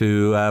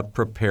to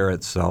prepare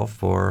itself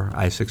for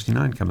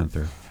I-69 coming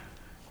through?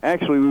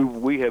 Actually,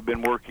 we have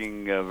been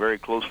working very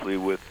closely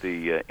with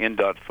the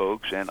INDOT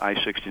folks and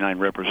I-69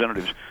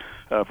 representatives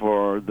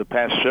for the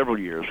past several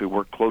years. We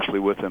worked closely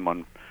with them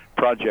on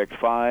Project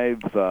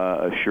 5,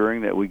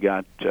 assuring that we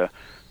got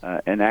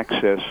an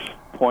access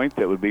point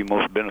that would be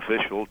most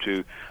beneficial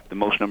to the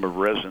most number of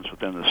residents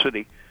within the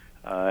city.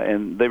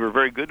 And they were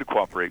very good to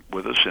cooperate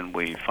with us, and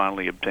we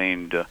finally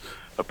obtained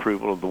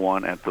approval of the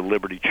one at the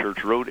Liberty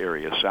Church Road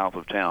area south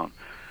of town.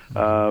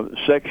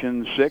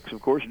 Section 6,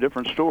 of course, a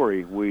different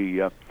story.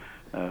 We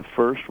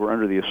first were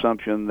under the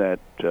assumption that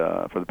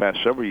for the past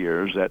several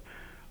years that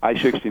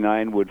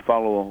I-69 would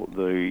follow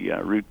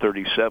the Route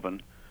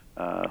 37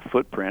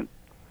 footprint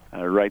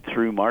right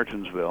through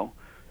Martinsville.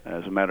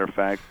 As a matter of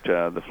fact,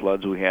 the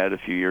floods we had a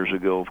few years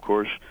ago, of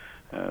course,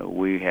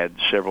 we had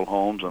several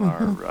homes on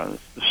our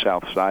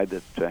south side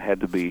that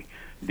had to be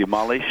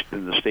demolished,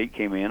 and the state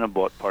came in and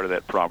bought part of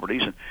that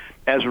properties. And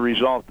as a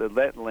result,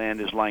 that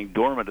land is lying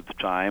dormant at the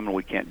time, and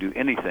we can't do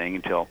anything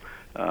until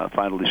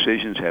final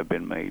decisions have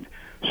been made.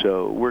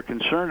 So we're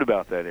concerned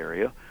about that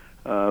area,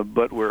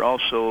 but we're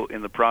also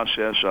in the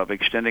process of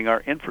extending our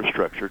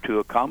infrastructure to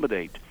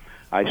accommodate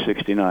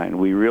I-69.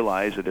 We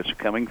realize that it's a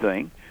coming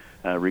thing,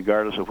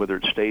 regardless of whether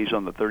it stays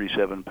on the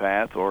 37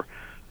 path or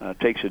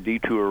takes a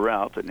detour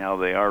route that now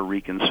they are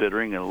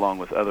reconsidering, and along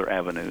with other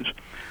avenues.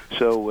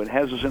 So it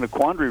has us in a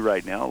quandary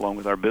right now, along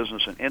with our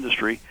business and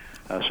industry.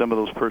 Some of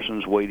those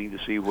persons waiting to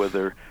see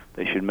whether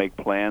they should make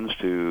plans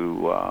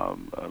to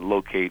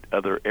locate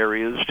other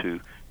areas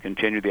to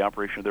continue the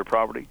operation of their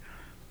property,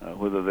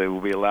 whether they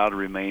will be allowed to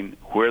remain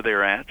where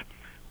they're at.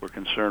 We're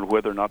concerned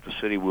whether or not the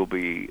city will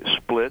be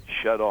split,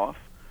 shut off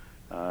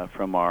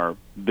from our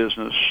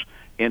business,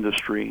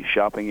 industry,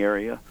 shopping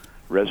area,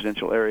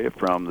 residential area,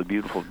 from the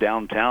beautiful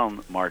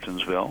downtown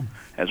Martinsville,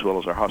 as well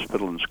as our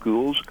hospital and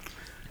schools.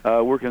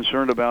 We're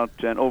concerned about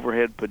an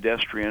overhead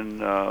pedestrian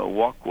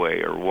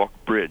walkway or walk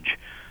bridge,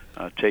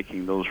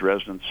 taking those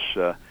residents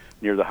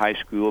near the high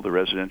school, the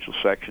residential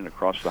section,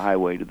 across the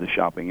highway to the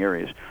shopping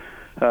areas.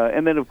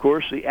 And then, of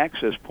course, the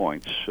access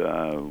points.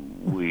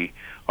 We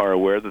are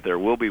aware that there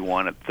will be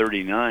one at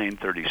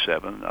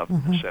 3937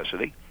 of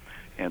necessity,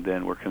 and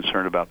then we're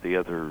concerned about the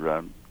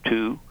other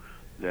two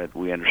that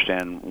we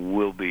understand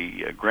will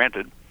be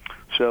granted.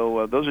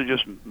 So those are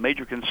just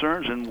major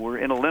concerns, and we're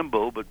in a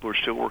limbo, but we're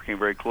still working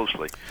very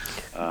closely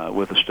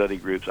with the study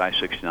groups,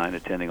 I-69,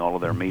 attending all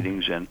of their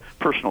meetings, and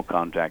personal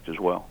contact as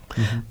well.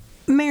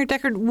 Mm-hmm. Mayor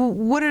Deckard,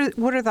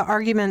 what are the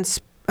arguments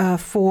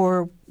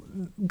for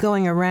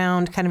going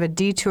around, kind of a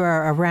detour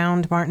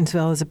around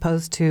Martinsville as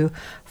opposed to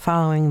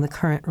following the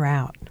current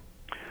route?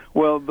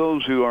 Well,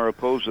 those who are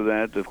opposed to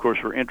that, of course,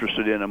 are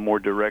interested in a more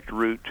direct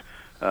route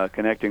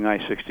connecting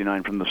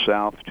I-69 from the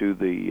south to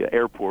the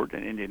airport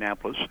in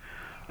Indianapolis.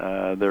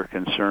 They're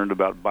concerned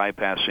about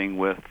bypassing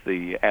with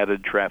the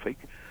added traffic.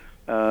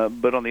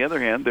 But on the other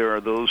hand, there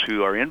are those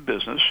who are in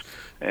business,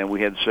 and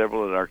we had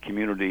several at our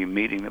community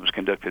meeting that was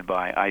conducted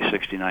by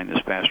I-69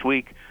 this past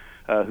week,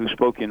 who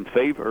spoke in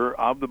favor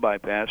of the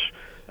bypass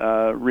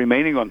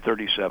remaining on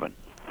 37.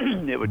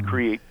 It would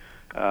create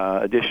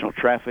additional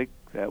traffic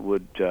that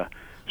would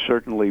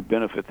certainly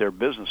benefit their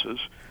businesses.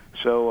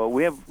 So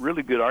we have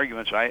really good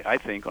arguments, I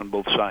think, on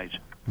both sides.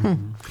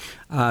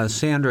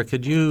 Sandra,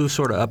 could you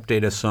sort of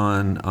update us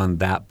on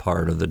that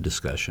part of the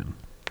discussion?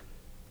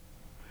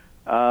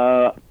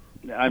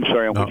 I'm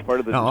sorry, on which part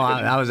of the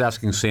discussion? I was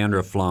asking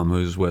Sandra Flum,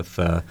 who's with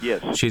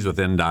yes. She's with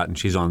INDOT, and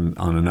she's on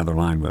another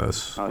line with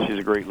us. She's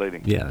a great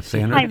lady. Yeah,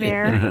 Sandra. Hi,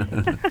 Mayor.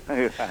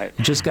 Hi.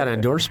 Just got an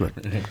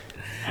endorsement.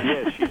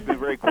 Yes, she's been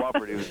very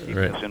cooperative, keeping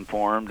us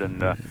informed,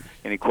 and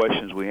any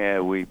questions we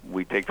have,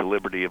 we take the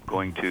liberty of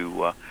going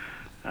to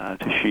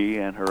she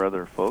and her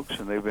other folks,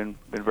 and they've been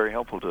very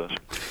helpful to us.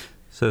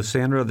 So,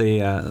 Sandra,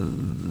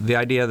 the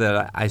idea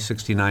that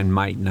I-69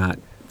 might not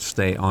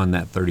stay on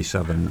that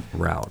 37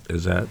 route,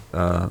 is that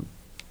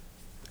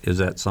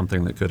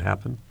something that could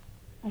happen?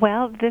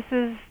 Well, this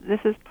is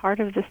part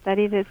of the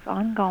study that's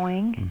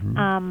ongoing.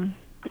 Mm-hmm.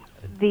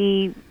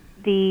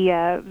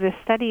 The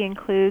study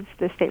includes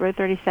the State Road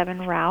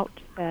 37 route,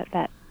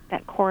 that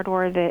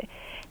corridor that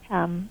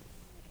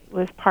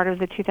was part of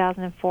the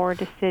 2004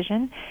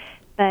 decision.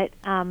 But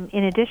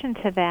in addition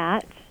to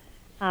that,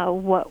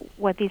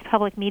 what these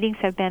public meetings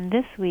have been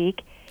this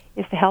week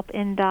is to help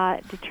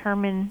INDOT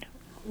determine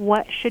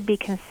what should be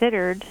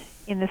considered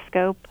in the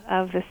scope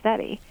of the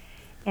study.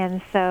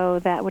 And so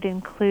that would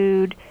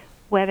include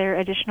whether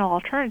additional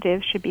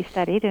alternatives should be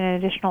studied. And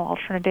an additional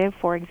alternative,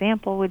 for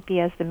example, would be,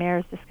 as the mayor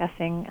is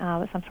discussing,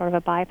 some sort of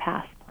a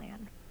bypass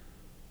plan.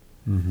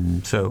 Mm-hmm.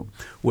 So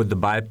would the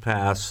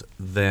bypass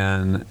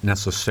then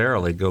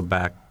necessarily go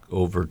back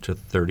over to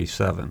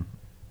 37?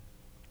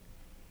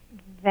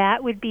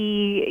 That would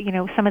be,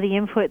 some of the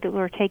input that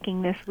we're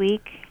taking this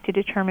week to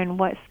determine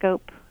what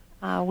scope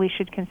we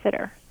should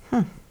consider.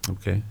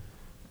 Okay.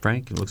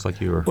 Frank, it looks like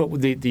you were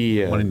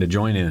wanting to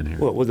join in here.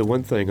 Well, the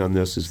one thing on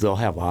this is they'll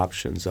have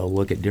options. They'll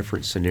look at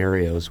different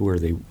scenarios where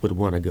they would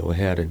want to go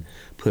ahead and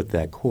put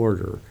that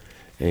corridor.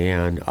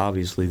 And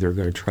obviously they're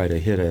going to try to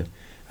hit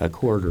a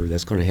corridor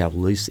that's going to have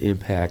least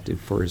impact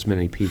for as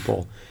many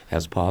people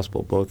as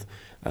possible, both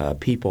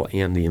people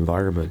and the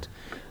environment.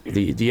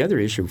 The other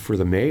issue for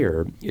the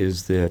mayor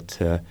is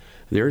that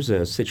there's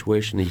a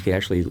situation that you can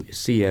actually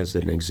see as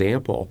an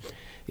example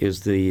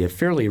is the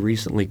fairly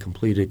recently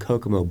completed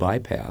Kokomo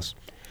bypass,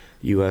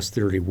 US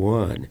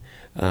 31.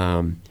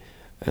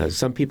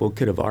 Some people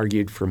could have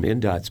argued from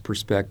INDOT's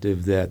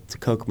perspective that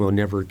Kokomo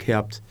never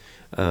kept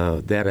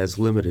that as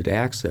limited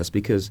access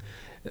because,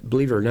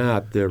 believe it or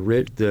not, the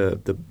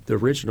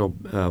original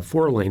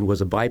 4-lane was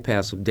a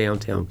bypass of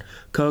downtown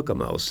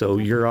Kokomo. So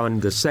you're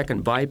on the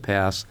second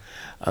bypass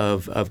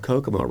of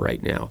Kokomo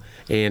right now.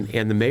 And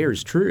the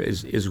mayor's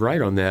is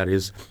right on that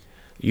is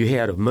you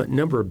had a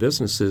number of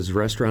businesses,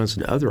 restaurants,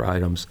 and other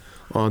items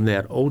on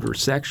that older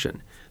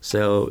section.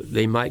 So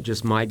they might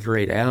just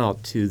migrate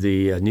out to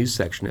the new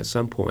section at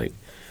some point,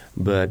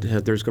 but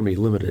there's going to be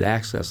limited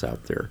access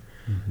out there.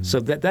 Mm-hmm. So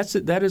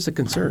that is a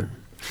concern.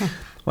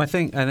 Well, I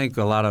think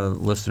a lot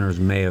of listeners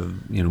may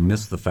have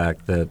missed the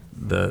fact that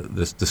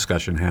this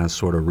discussion has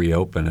sort of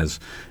reopened,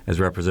 as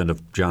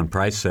Representative John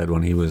Price said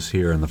when he was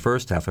here in the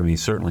first half. I mean, he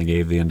certainly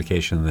gave the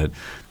indication that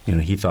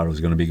he thought it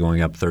was going to be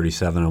going up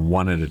 37 and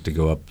wanted it to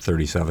go up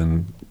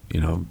 37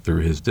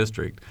 through his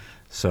district.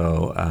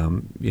 So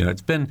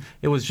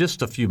it was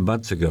just a few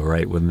months ago,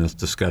 right, when this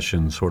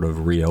discussion sort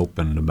of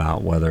reopened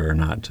about whether or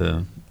not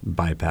to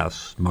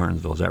bypass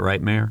Martinsville. Is that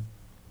right, Mayor?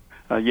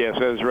 Yes,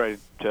 that is right.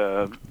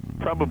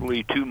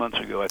 Probably 2 months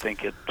ago, I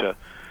think it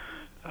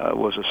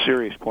was a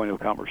serious point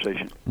of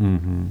conversation.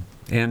 Mm-hmm.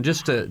 And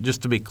just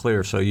to be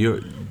clear, so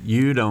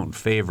you don't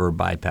favor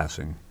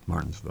bypassing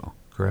Martinsville,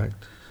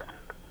 correct?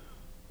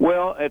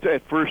 Well, at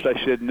first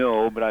I said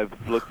no, but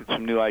I've looked at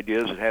some new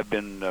ideas that have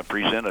been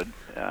presented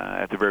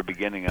at the very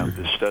beginning of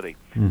this study.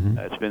 Mm-hmm.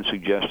 It's been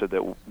suggested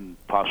that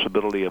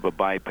possibility of a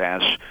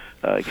bypass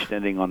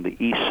extending on the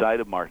east side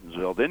of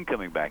Martinsville, then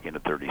coming back into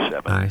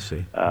 37. I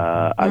see.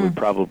 I would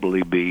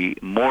probably be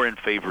more in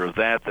favor of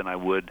that than I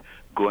would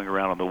going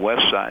around on the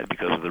west side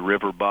because of the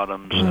river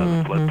bottoms,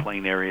 the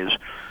floodplain areas,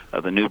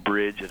 the new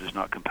bridge that is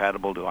not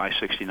compatible to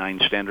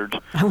I-69 standards.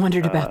 I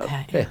wondered about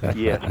that.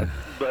 Yes,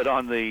 but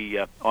on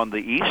the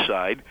east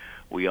side,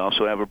 we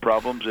also have a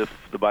problem if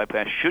the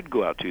bypass should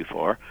go out too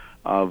far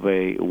of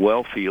a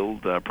well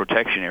field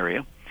protection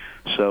area.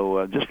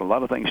 So just a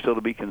lot of things still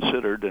to be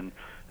considered, and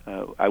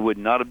I would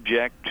not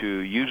object to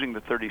using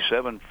the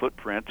 37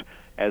 footprint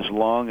as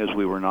long as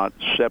we were not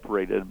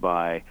separated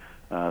by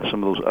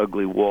some of those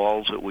ugly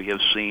walls that we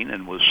have seen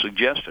and was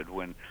suggested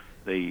when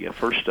the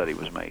first study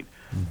was made.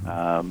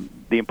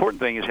 The important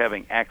thing is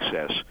having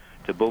access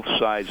to both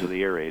sides of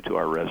the area to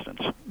our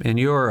residents. And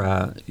you're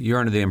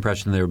under the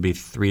impression there would be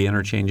 3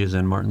 interchanges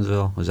in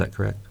Martinsville. Is that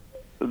correct?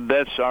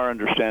 That's our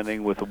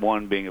understanding, with the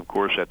one being, of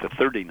course, at the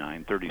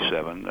 39,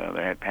 37.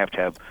 They have to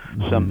have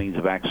some means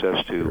of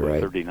access to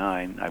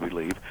 39, I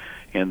believe.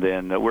 And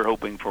then we're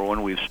hoping for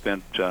one. We've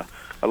spent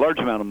a large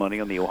amount of money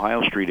on the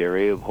Ohio Street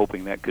area,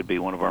 hoping that could be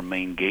one of our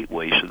main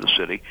gateways to the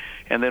city.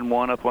 And then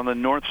one up on the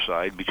north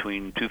side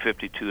between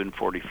 252 and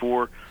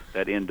 44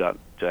 that INDOT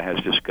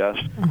has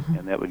discussed,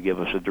 and that would give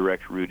us a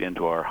direct route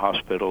into our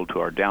hospital, to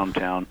our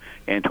downtown,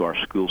 and to our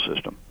school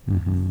system.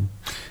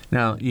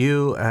 Now,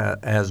 you,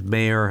 as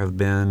mayor, have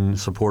been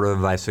supportive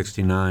of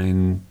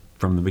I-69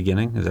 from the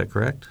beginning. Is that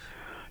correct?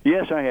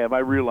 Yes, I have. I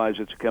realize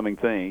it's a coming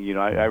thing. You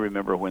know, I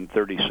remember when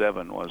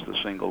 37 was the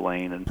single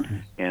lane,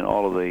 and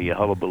all of the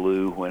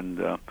hullabaloo when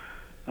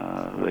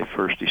they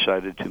first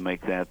decided to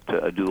make that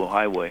a dual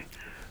highway.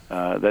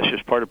 That's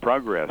just part of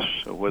progress,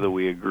 whether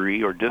we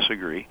agree or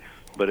disagree.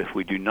 But if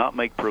we do not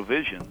make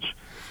provisions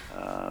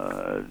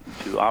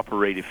to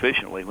operate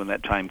efficiently when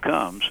that time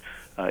comes,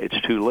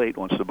 it's too late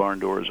once the barn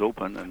door is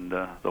open and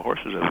the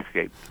horses have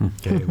escaped.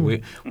 Okay,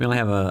 we only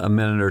have a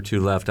minute or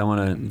two left. I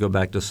want to go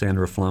back to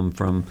Sandra Flum,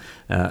 from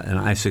an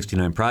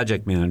I-69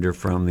 project manager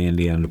from the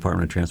Indiana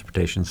Department of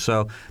Transportation.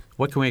 So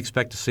what can we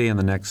expect to see in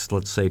the next,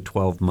 let's say,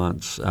 12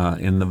 months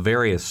in the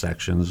various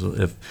sections?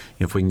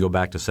 If we can go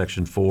back to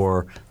Section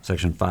 4,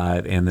 Section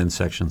 5, and then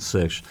Section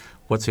 6,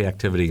 what's the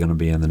activity going to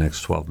be in the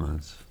next 12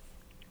 months?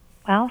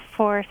 Well,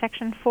 for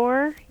Section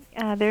 4,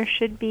 there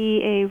should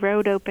be a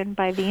road open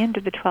by the end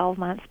of the 12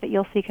 months, but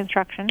you'll see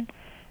construction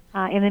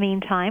in the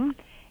meantime.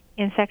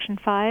 In Section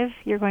 5,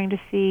 you're going to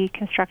see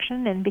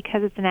construction, and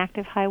because it's an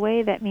active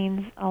highway, that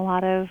means a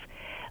lot of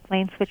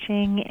lane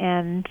switching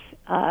and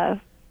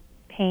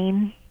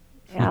pain.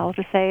 I'll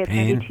just say it's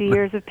going to be 2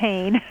 years of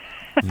pain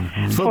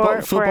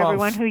for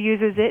everyone who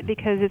uses it,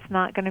 because it's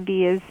not going to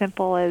be as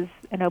simple as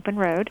an open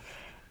road.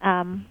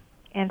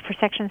 And for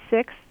Section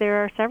 6,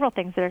 there are several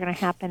things that are going to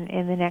happen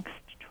in the next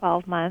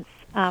 12 months.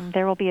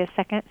 There will be a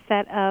second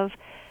set of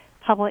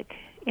public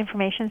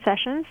information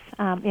sessions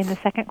in the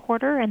second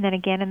quarter, and then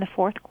again in the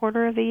fourth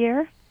quarter of the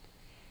year.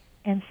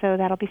 And so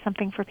that'll be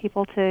something for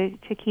people to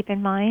keep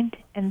in mind.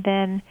 And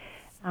then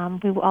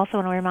we will also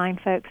want to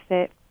remind folks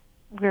that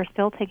we're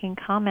still taking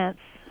comments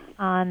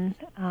on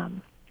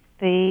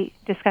the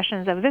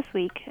discussions of this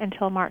week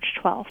until March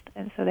 12th.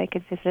 And so they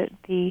could visit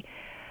the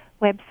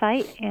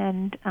website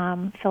and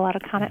fill out a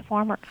comment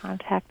form or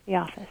contact the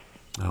office.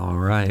 All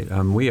right.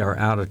 We are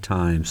out of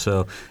time.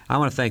 So I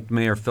want to thank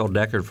Mayor Phil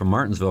Deckard from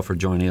Martinsville for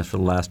joining us for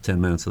the last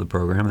 10 minutes of the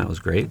program. That was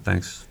great.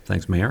 Thanks,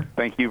 Mayor.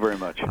 Thank you very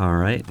much. All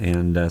right.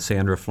 And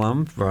Sandra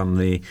Flum from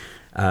the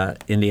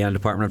Indiana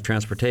Department of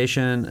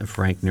Transportation,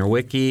 Frank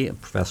Nowicki, a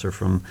professor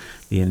from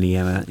the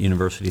Indiana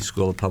University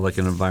School of Public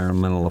and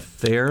Environmental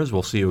Affairs.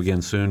 We'll see you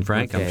again soon,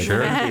 Frank, okay. I'm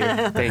sure.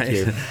 Thank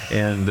you.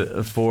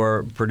 And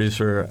for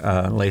producer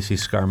Lacey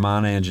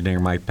Scarmana, engineer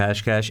Mike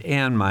Pashkash,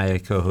 and my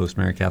co-host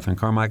Mary Catherine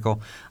Carmichael,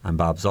 I'm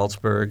Bob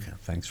Zaltzberg.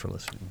 Thanks for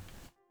listening.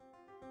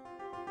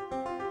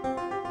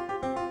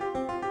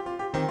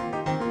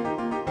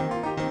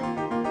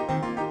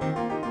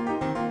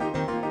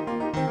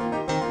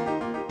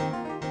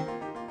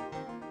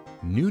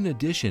 Noon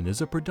Edition is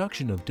a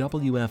production of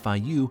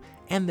WFIU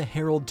and the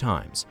Herald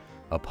Times.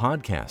 A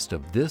podcast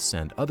of this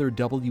and other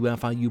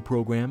WFIU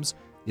programs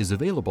is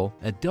available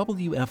at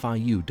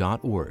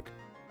WFIU.org.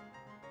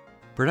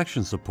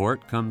 Production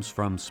support comes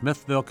from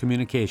Smithville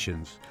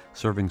Communications,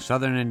 serving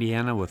southern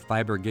Indiana with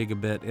fiber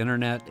gigabit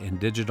internet and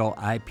digital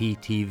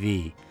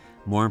IPTV.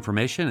 More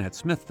information at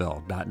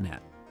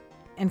smithville.net.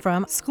 And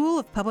from School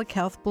of Public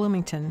Health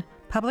Bloomington,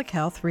 Public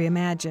Health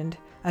Reimagined,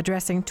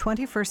 addressing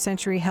 21st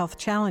century health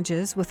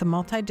challenges with a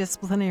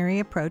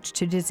multidisciplinary approach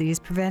to disease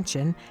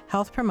prevention,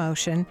 health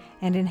promotion,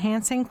 and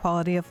enhancing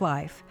quality of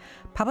life.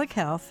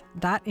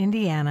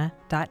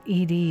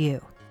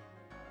 publichealth.indiana.edu